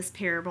account of this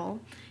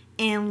parable,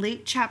 in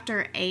Luke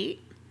chapter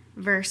 8,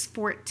 verse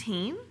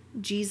 14,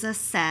 Jesus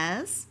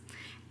says,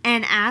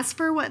 "And as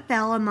for what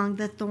fell among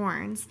the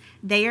thorns,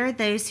 they are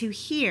those who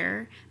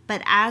hear,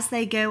 but as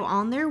they go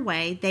on their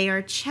way, they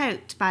are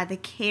choked by the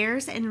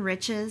cares and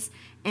riches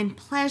and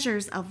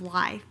pleasures of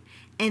life,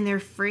 and their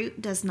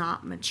fruit does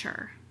not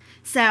mature."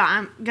 So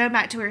I'm going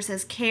back to where it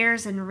says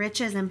cares and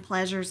riches and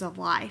pleasures of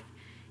life.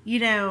 You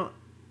know,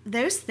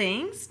 those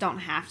things don't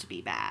have to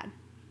be bad.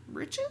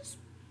 Riches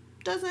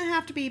doesn't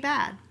have to be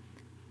bad.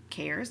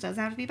 Cares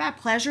doesn't have to be bad.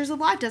 Pleasures of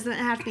life doesn't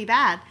have to be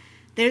bad.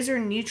 Those are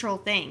neutral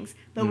things.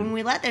 But when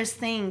we let those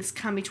things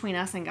come between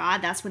us and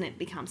God, that's when it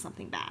becomes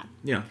something bad.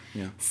 Yeah.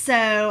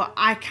 So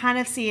I kind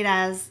of see it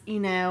as, you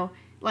know,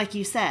 like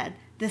you said,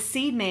 the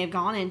seed may have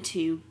gone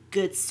into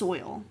good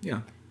soil.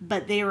 Yeah.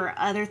 But there were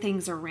other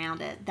things around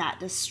it that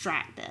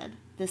distracted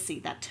the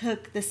seed, that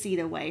took the seed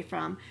away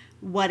from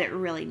what it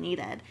really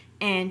needed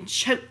and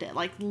choked it,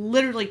 like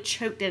literally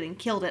choked it and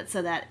killed it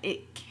so that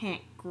it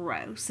can't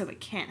grow, so it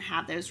can't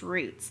have those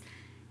roots.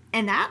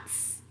 And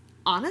that's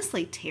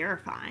honestly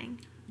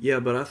terrifying. Yeah,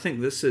 but I think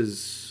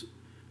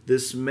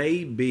this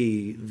may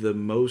be the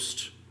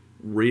most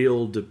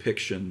real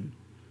depiction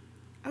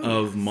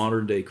of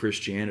modern day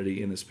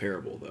Christianity in this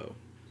parable, though,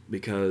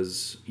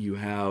 because you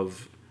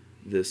have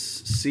this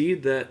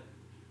seed that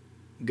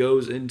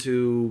goes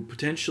into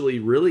potentially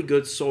really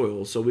good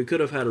soil. So we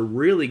could have had a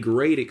really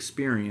great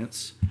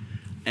experience,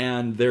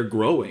 and they're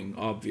growing,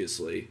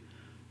 obviously.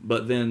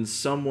 But then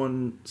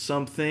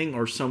something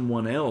or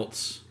someone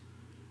else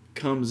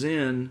comes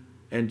in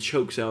and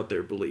chokes out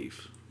their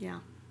belief. Yeah.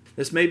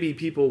 This may be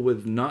people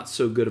with not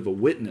so good of a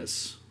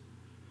witness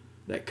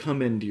that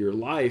come into your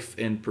life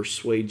and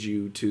persuade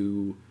you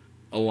to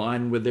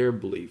align with their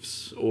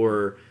beliefs,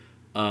 or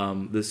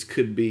this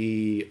could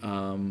be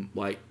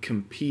like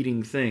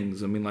competing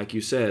things. I mean, like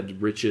you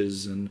said,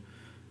 riches and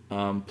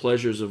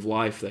pleasures of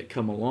life that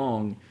come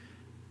along.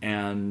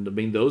 And I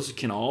mean, those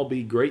can all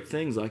be great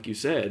things, like you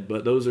said,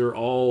 but those are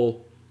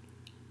all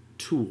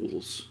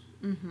tools.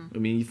 Mm-hmm. I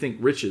mean, you think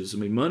riches. I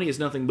mean, money is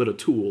nothing but a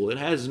tool. It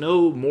has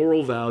no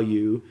moral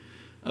value.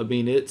 I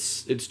mean,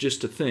 it's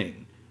just a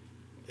thing.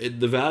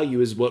 The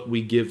value is what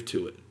we give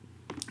to it.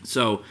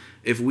 So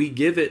if we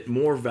give it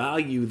more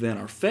value than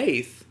our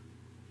faith,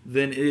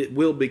 then it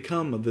will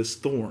become this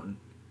thorn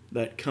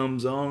that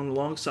comes on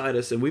alongside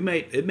us, and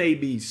it may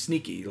be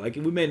sneaky. Like,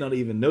 we may not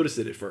even notice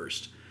it at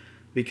first,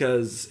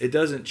 because it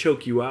doesn't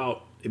choke you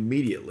out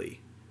immediately.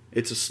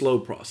 It's a slow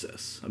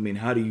process. I mean,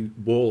 how do you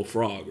boil a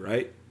frog,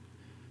 right?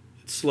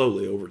 It's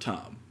slowly over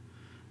time.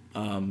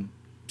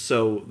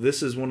 So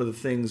this is one of the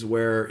things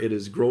where it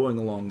is growing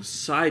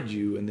alongside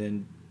you and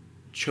then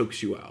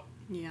chokes you out.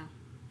 Yeah.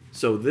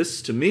 So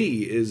this, to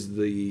me, is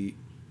the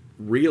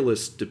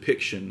realist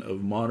depiction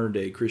of modern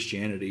day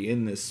Christianity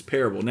in this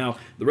parable. Now,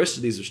 the rest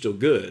of these are still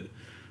good,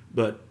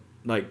 but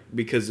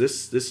because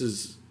this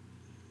is,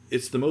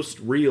 it's the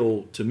most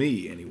real to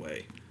me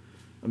anyway.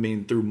 I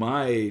mean, through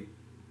my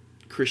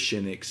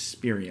Christian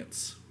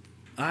experience,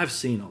 I've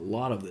seen a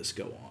lot of this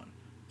go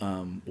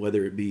on,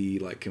 whether it be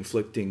like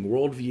conflicting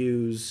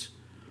worldviews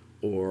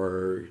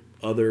or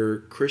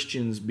other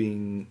Christians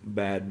being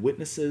bad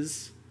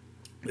witnesses.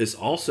 This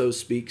also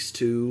speaks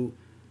to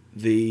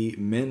the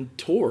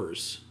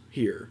mentors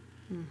here.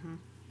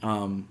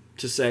 Mm-hmm.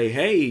 To say,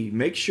 hey,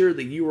 make sure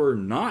that you are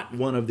not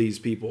one of these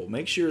people.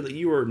 Make sure that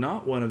you are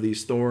not one of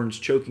these thorns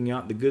choking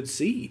out the good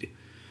seed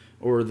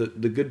or the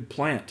good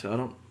plant. I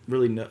don't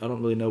really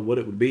know what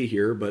it would be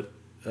here, but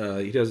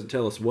he doesn't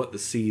tell us what the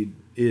seed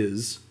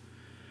is.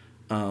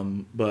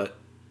 But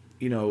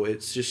you know,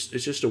 it's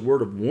just a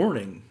word of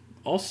warning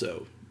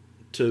also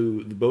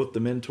to both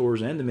the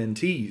mentors and the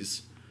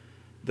mentees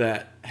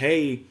that,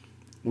 hey,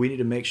 we need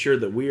to make sure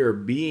that we are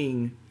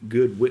being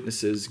good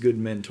witnesses, good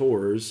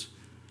mentors.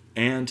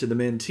 And to the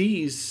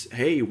mentees,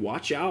 hey,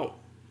 watch out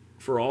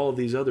for all of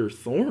these other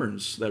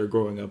thorns that are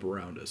growing up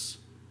around us.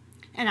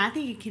 And I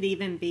think it could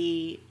even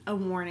be a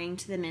warning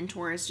to the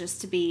mentors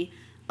just to be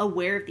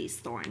aware of these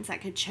thorns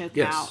that could choke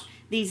out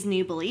these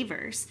new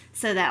believers.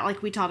 So that,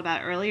 like we talked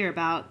about earlier,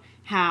 about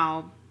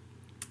how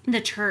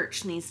the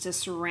church needs to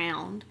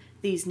surround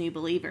these new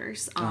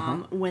believers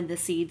when the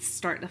seeds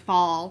start to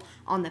fall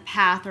on the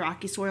path or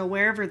rocky soil,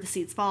 wherever the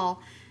seeds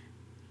fall.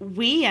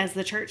 We as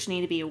the church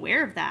need to be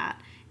aware of that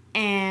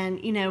And,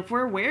 if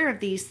we're aware of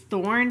these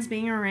thorns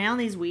being around,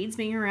 these weeds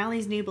being around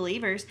these new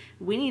believers,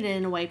 we need to,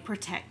 in a way,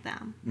 protect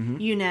them.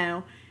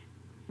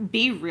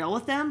 Be real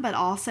with them, but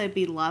also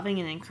be loving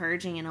and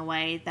encouraging in a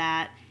way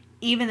that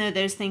even though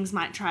those things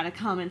might try to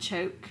come and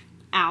choke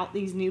out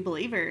these new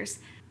believers,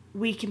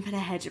 we can put a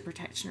hedge of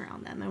protection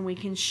around them, and we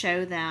can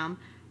show them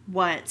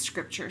what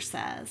Scripture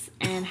says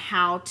and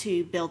how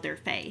to build their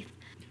faith.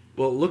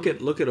 Well, look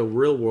at a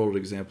real world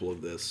example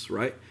of this,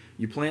 right?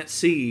 You plant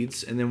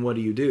seeds, and then what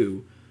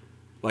do?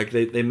 Like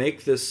they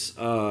make this,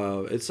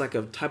 it's like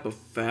a type of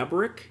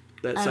fabric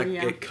that's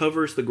it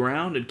covers the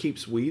ground and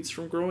keeps weeds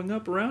from growing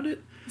up around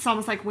it. It's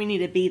almost like we need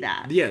to be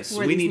that. Yes,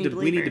 we need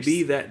to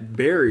be that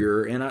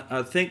barrier, and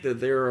I think that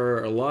there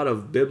are a lot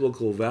of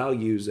biblical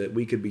values that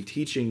we could be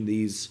teaching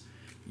these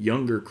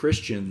younger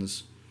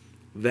Christians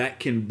that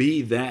can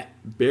be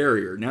that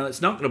barrier. Now,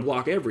 it's not going to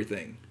block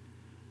everything.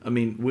 I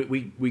mean,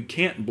 we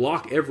can't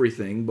block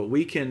everything, but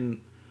we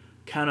can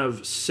kind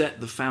of set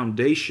the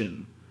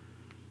foundation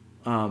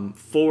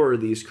for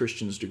these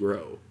Christians to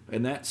grow.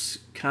 And that's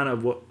kind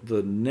of what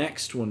the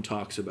next one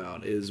talks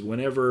about, is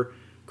whenever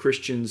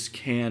Christians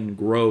can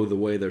grow the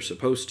way they're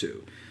supposed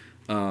to.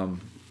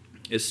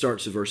 It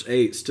starts at verse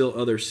 8, still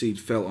other seed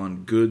fell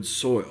on good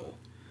soil,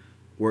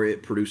 where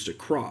it produced a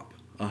crop,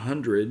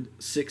 100,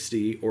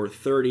 60, or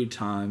 30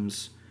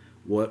 times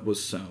what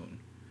was sown.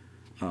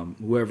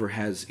 Whoever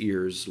has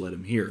ears, let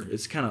him hear.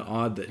 It's kind of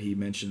odd that he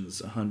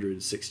mentions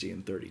 100, 60,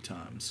 and 30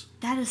 times.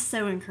 That is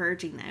so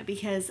encouraging, though,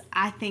 because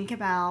I think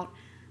about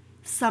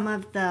some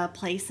of the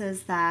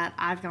places that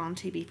I've gone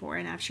to before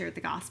and I've shared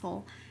the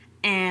gospel,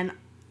 and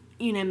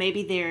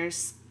maybe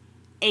there's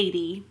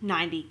 80,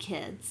 90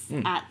 kids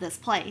at this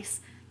place.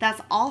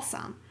 That's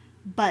awesome.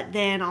 But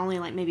then only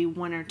like maybe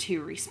 1 or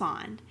 2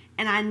 respond.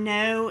 And I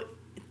know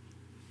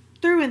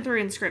through and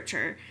through in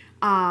Scripture,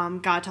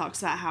 God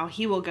talks about how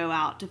he will go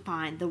out to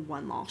find the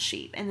one lost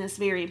sheep. And it's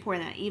very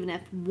important that even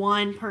if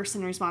one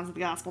person responds to the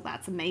gospel,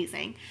 that's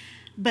amazing.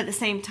 But at the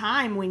same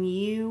time, when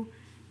you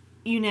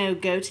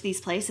go to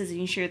these places and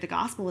you share the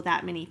gospel with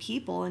that many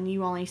people and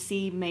you only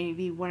see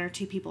maybe 1 or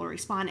 2 people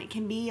respond, it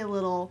can be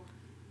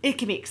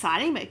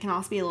exciting, but it can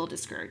also be a little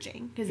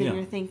discouraging, because then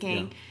you're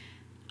thinking,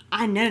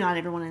 I know not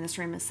everyone in this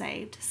room is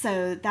saved.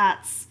 So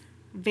that's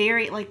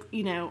very,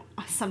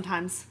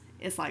 sometimes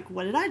it's like,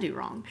 what did I do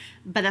wrong?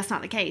 But that's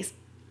not the case.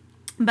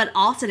 But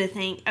also to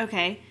think,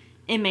 okay,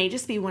 it may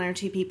just be 1 or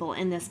 2 people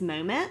in this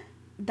moment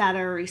that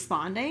are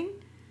responding,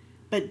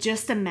 but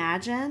just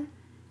imagine,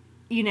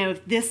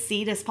 if this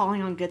seed is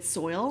falling on good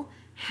soil,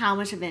 how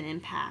much of an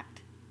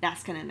impact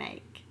that's going to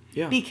make.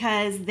 Yeah.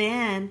 Because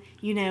then,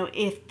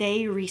 if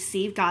they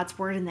receive God's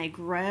word and they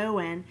grow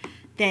and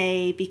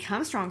they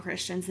become strong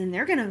Christians, then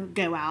they're going to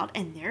go out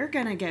and they're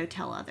going to go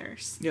tell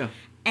others. Yeah.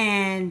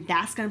 And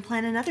that's going to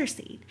plant another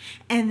seed.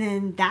 And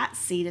then that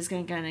seed is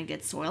going to go into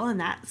good soil, and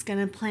that's going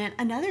to plant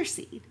another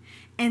seed,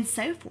 and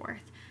so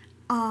forth.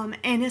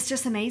 And it's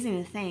just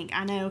amazing to think.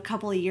 I know a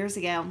couple of years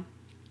ago,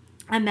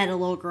 I met a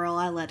little girl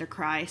I led to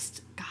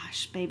Christ,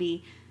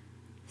 maybe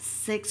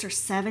 6 or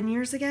 7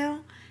 years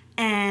ago.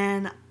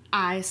 And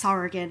I saw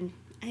her again,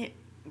 it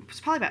was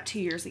probably about 2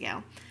 years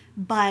ago.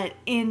 But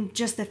in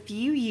just a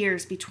few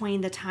years between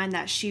the time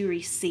that she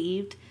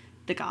received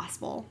the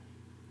gospel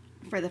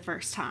for the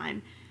first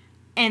time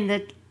and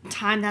the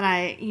time that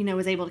I,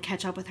 was able to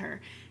catch up with her,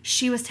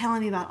 she was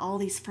telling me about all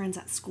these friends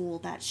at school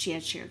that she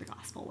had shared the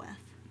gospel with.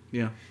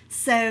 Yeah.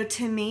 So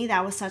to me,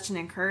 that was such an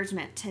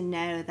encouragement to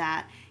know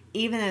that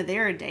even though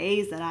there are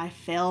days that I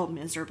fail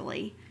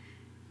miserably,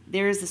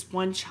 there is this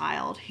one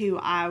child who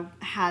I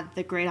had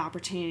the great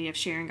opportunity of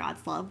sharing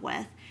God's love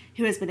with,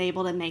 who has been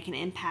able to make an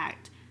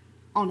impact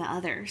on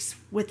others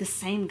with the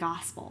same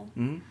gospel.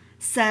 Mm-hmm.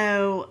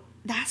 So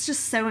that's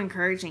just so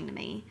encouraging to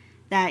me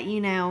that,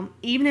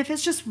 even if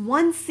it's just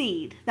one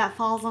seed that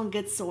falls on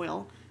good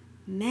soil,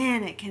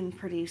 man, it can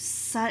produce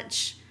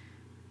such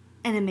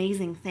an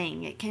amazing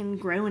thing. It can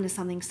grow into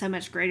something so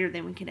much greater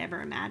than we could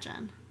ever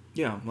imagine.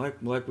 Yeah,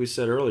 like we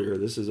said earlier,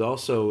 this is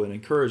also an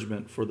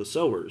encouragement for the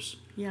sowers.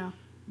 Yeah.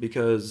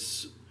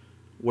 Because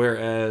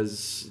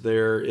whereas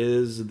there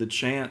is the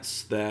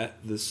chance that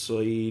the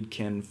seed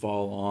can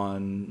fall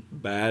on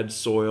bad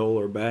soil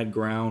or bad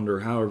ground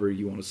or however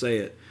you want to say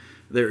it,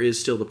 there is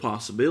still the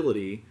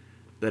possibility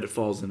that it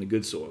falls into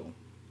good soil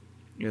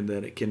and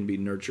that it can be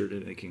nurtured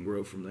and it can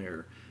grow from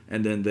there.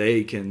 And then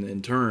they can,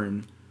 in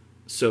turn,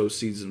 sow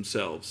seeds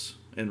themselves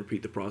and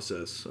repeat the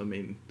process. I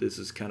mean, this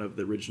is kind of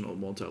the original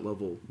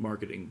multi-level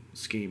marketing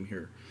scheme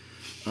here.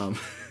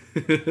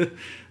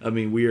 I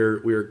mean, we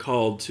are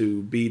called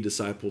to be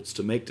disciples,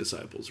 to make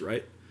disciples,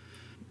 right?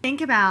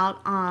 Think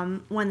about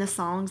one of the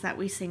songs that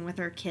we sing with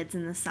our kids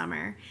in the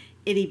summer,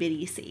 Itty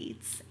Bitty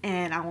Seeds.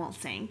 And I won't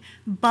sing,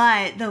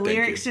 but the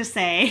lyrics just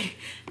say,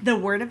 the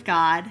word of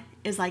God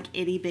is like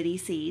itty bitty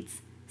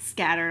seeds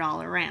scattered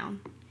all around.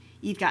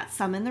 You've got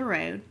some in the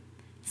road,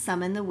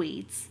 some in the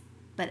weeds,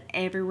 but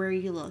everywhere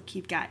you look,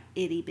 you've got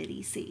itty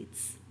bitty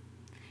seeds.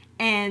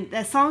 And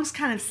the song's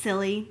kind of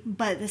silly,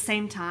 but at the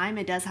same time,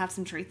 it does have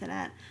some truth in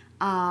it.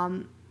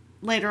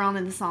 Later on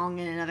in the song,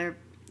 in another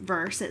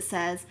verse, it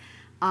says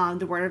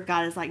the word of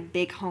God is like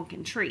big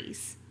honking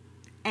trees.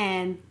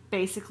 And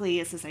basically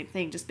it's the same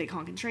thing, just big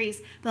honking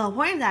trees. But the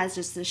point of that is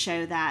just to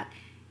show that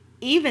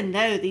even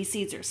though these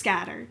seeds are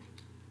scattered,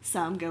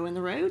 some go in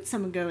the road,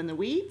 some go in the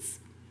weeds,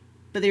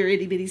 but there are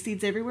itty bitty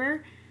seeds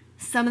everywhere.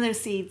 Some of those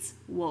seeds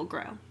will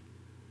grow,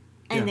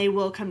 and they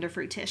will come to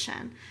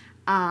fruition.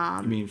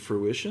 You mean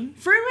fruition?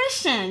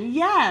 Fruition,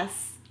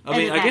 yes. I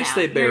mean, I guess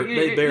they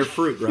bear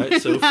fruit,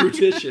 right? So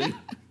fruition.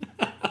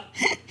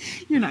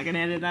 You're not gonna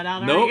edit that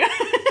out, nope.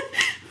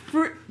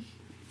 are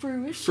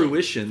you?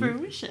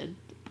 Fruition.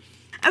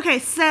 Okay,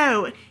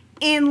 so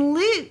in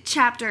Luke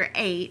chapter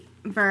 8,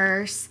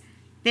 verse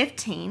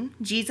 15,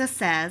 Jesus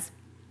says,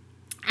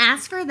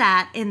 "As for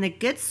that in the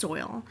good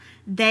soil,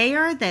 they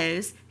are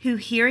those who,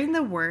 hearing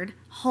the word,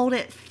 hold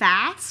it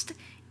fast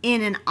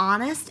in an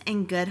honest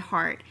and good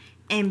heart,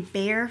 and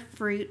bear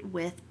fruit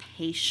with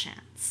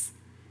patience."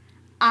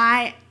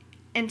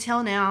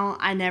 Until now,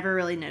 I never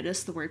really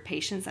noticed the word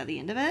patience at the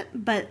end of it,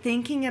 but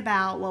thinking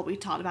about what we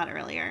talked about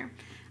earlier,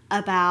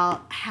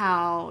 about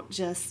how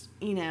just,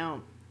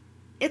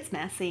 it's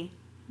messy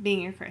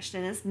being a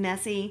Christian. It's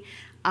messy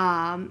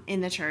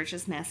in the church.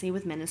 It's messy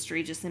with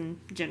ministry just in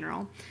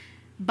general.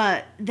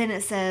 But then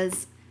it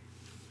says,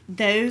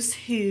 those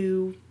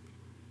who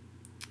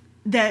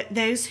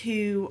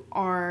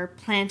are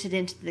planted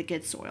into the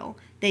good soil,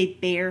 they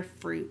bear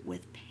fruit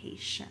with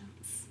patience.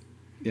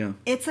 Yeah.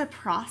 It's a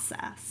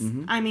process.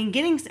 Mm-hmm. I mean,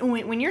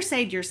 when you're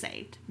saved, you're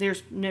saved.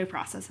 There's no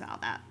process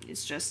about that.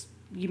 It's just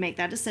you make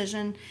that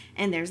decision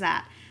and there's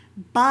that.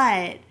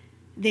 But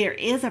there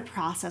is a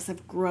process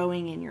of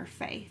growing in your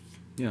faith.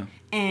 Yeah.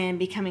 And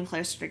becoming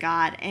closer to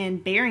God,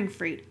 and bearing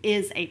fruit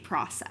is a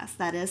process.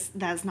 That is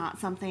not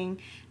something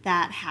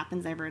that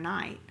happens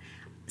overnight.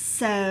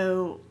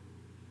 So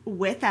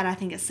with that, I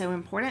think it's so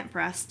important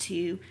for us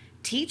to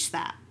teach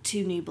that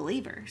to new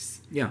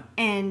believers. Yeah.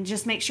 And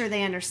just make sure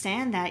they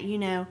understand that,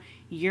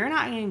 you're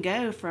not going to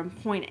go from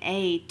point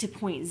A to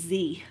point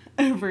Z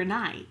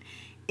overnight.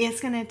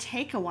 It's going to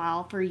take a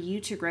while for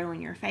you to grow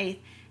in your faith,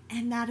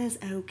 and that is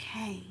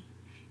okay.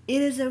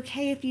 It is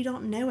okay if you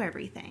don't know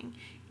everything.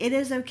 It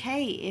is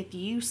okay if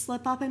you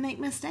slip up and make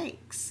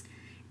mistakes.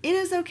 It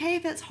is okay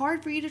if it's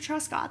hard for you to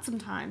trust God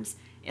sometimes.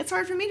 It's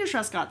hard for me to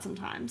trust God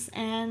sometimes.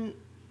 And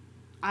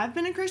I've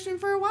been a Christian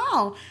for a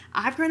while.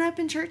 I've grown up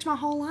in church my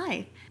whole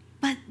life.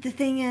 But the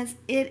thing is,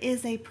 it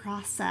is a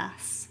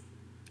process.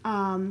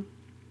 And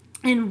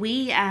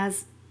we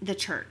as the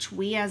church,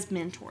 we as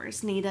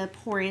mentors need to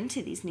pour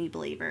into these new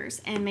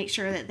believers and make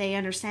sure that they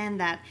understand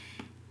that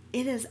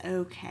it is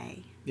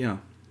okay. Yeah.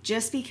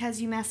 Just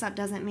because you mess up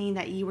doesn't mean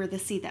that you were the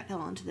seed that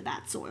fell into the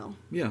bad soil.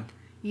 Yeah.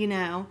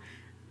 In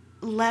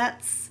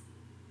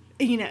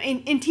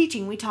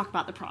teaching, we talk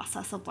about the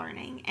process of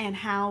learning and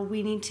how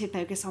we need to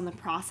focus on the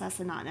process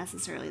and not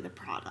necessarily the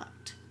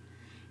product.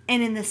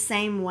 And in the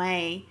same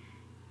way,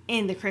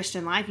 in the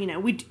Christian life,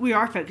 we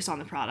are focused on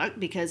the product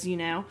because,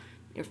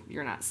 if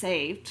you're not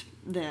saved,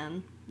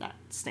 then that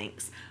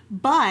stinks.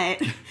 But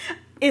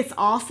it's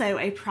also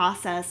a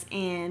process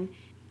in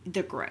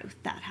the growth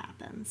that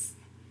happens.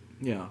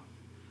 Yeah.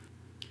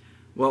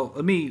 Well,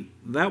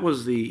 that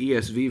was the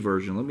ESV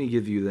version. Let me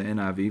give you the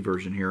NIV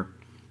version here.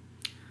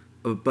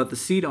 But the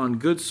seed on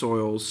good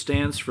soil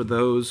stands for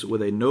those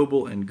with a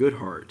noble and good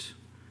heart,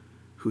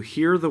 who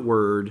hear the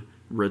word,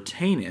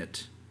 retain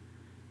it,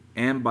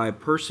 and by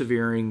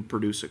persevering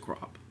produce a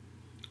crop.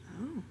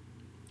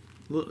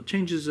 Oh.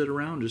 Changes it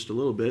around just a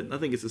little bit. I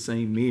think it's the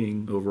same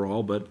meaning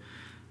overall, but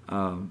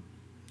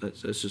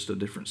that's just a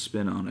different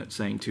spin on it,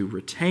 saying to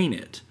retain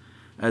it,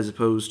 as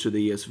opposed to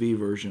the ESV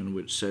version,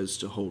 which says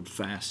to hold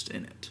fast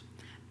in it.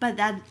 But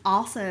that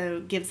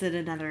also gives it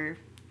another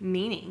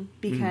meaning,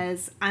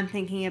 because I'm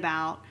thinking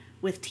about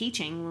with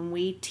teaching, when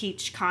we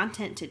teach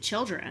content to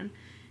children,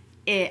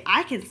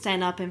 I can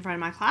stand up in front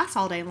of my class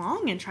all day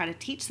long and try to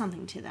teach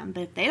something to them,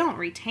 but if they don't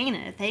retain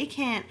it, if they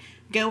can't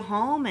go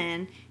home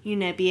and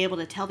be able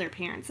to tell their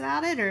parents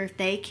about it, or if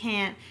they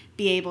can't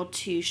be able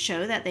to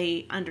show that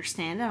they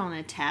understand it on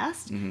a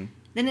test,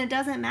 then it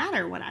doesn't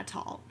matter what I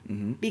taught,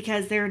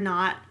 because they're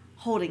not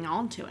holding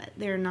on to it.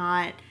 They're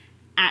not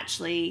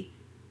actually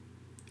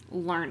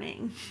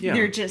learning. Yeah,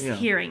 they're just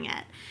hearing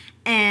it.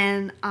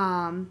 And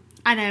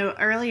I know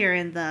earlier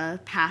in the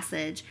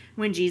passage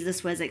when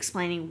Jesus was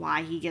explaining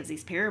why he gives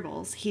these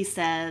parables, he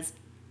says,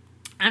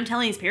 I'm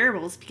telling these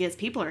parables because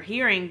people are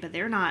hearing, but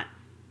they're not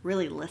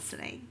really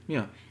listening.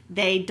 Yeah.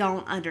 They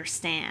don't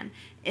understand.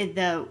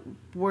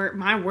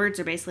 My words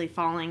are basically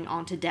falling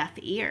onto deaf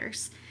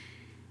ears.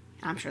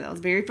 I'm sure that was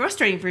very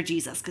frustrating for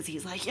Jesus, because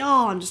he's like,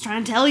 I'm just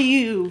trying to tell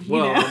you.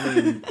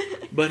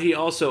 But he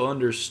also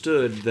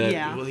understood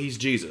that, he's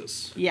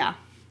Jesus. Yeah.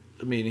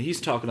 He's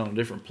talking on a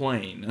different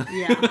plane.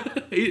 Yeah.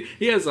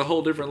 he has a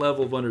whole different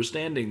level of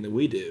understanding than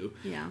we do.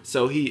 Yeah.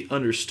 So he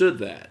understood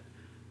that.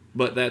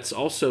 But that's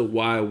also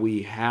why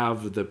we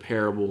have the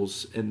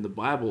parables in the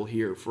Bible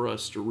here for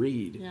us to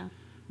read. Yeah.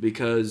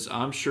 Because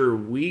I'm sure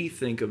we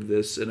think of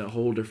this in a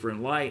whole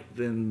different light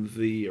than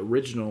the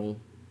original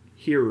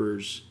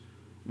hearers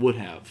would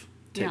have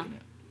taken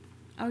it.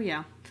 Oh,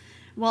 yeah.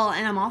 Well,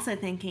 and I'm also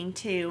thinking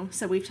too,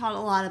 so we've talked a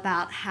lot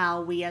about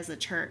how we as a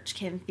church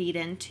can feed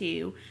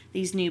into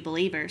these new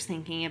believers,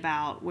 thinking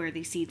about where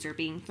these seeds are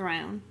being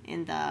thrown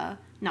in the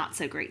not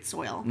so great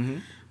soil.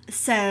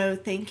 So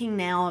thinking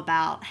now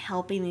about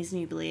helping these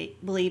new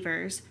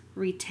believers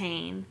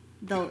retain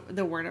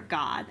the Word of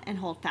God and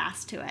hold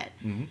fast to it.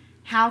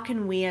 How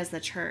can we as the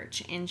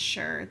church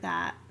ensure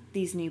that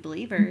these new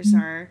believers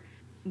are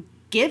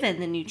given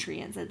the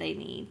nutrients that they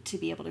need to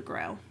be able to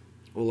grow?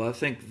 Well, I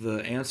think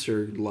the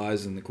answer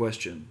lies in the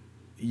question.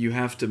 You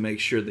have to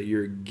make sure that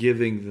you're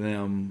giving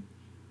them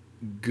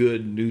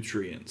good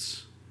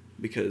nutrients,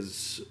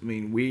 because I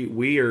mean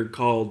we are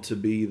called to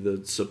be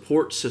the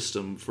support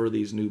system for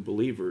these new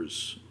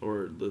believers,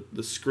 or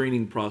the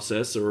screening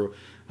process, or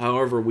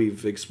however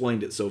we've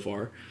explained it so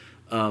far.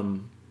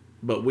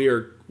 But we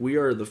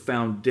are the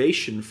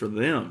foundation for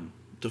them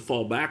to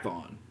fall back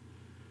on.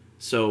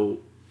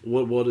 So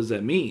what does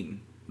that mean?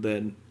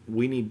 Then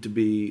we need to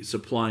be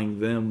supplying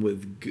them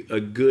with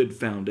a good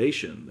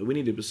foundation. We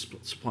need to be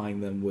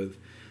supplying them with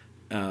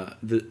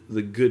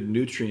the good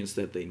nutrients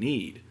that they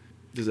need.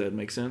 Does that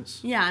make sense?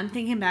 Yeah, I'm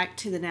thinking back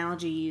to the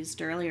analogy you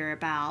used earlier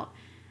about,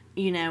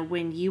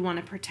 when you want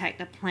to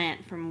protect a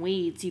plant from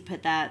weeds, you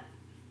put that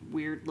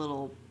weird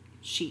little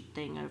sheet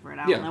thing over it.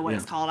 I don't know what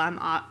it's called.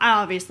 I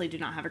obviously do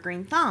not have a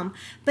green thumb.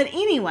 But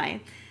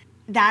anyway,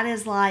 that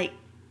is like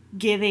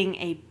giving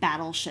a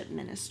battleship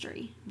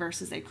ministry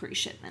versus a cruise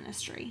ship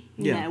ministry.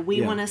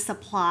 We want to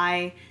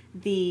supply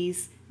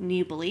these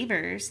new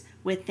believers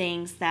with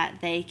things that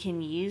they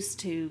can use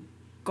to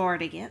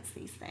guard against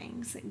these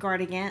things, guard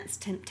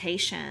against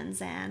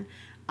temptations and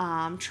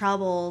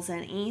troubles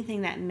and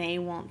anything that may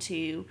want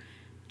to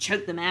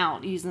choke them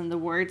out, using the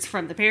words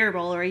from the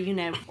parable, or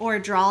or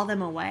draw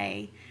them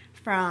away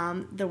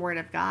from the Word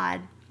of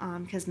God.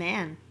 Because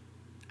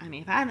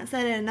if I haven't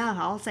said it enough,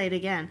 I'll say it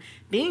again.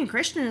 Being a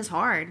Christian is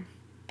hard,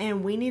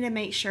 and we need to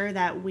make sure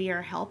that we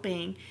are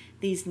helping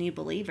these new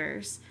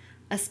believers,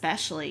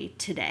 especially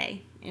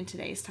today, in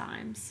today's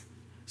times.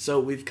 So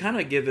we've kind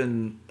of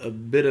given a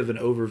bit of an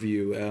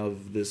overview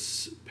of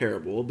this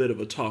parable, a bit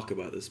of a talk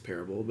about this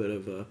parable, a bit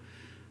of a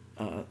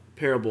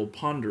parable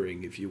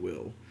pondering, if you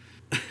will,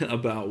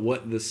 about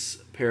what this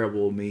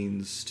parable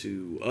means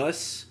to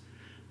us,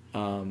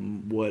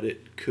 what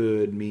it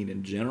could mean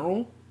in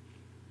general.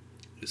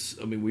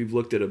 We've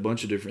looked at a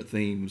bunch of different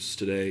themes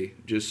today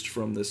just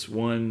from this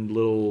one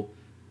little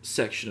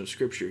section of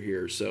scripture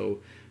here. So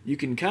you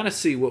can kind of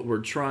see what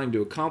we're trying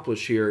to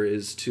accomplish here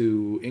is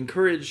to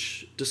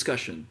encourage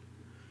discussion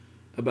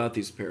about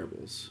these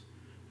parables,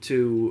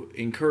 to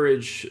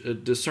encourage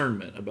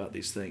discernment about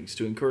these things,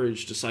 to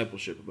encourage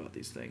discipleship about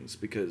these things,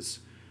 because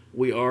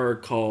we are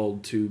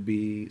called to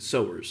be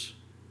sowers,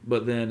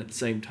 but then at the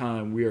same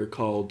time we are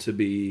called to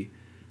be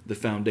the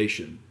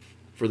foundation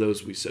for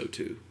those we sow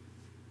to.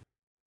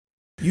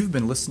 You've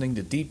been listening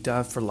to Deep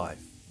Dive for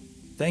Life.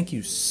 Thank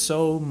you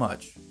so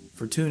much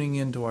for tuning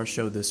into our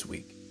show this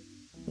week.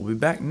 We'll be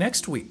back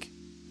next week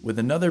with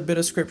another bit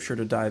of scripture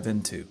to dive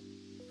into.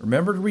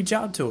 Remember to reach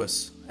out to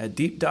us at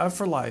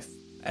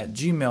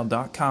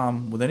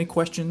deepdiveforlife@gmail.com with any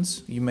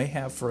questions you may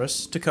have for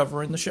us to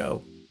cover in the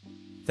show.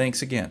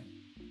 Thanks again,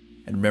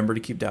 and remember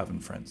to keep diving,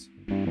 friends.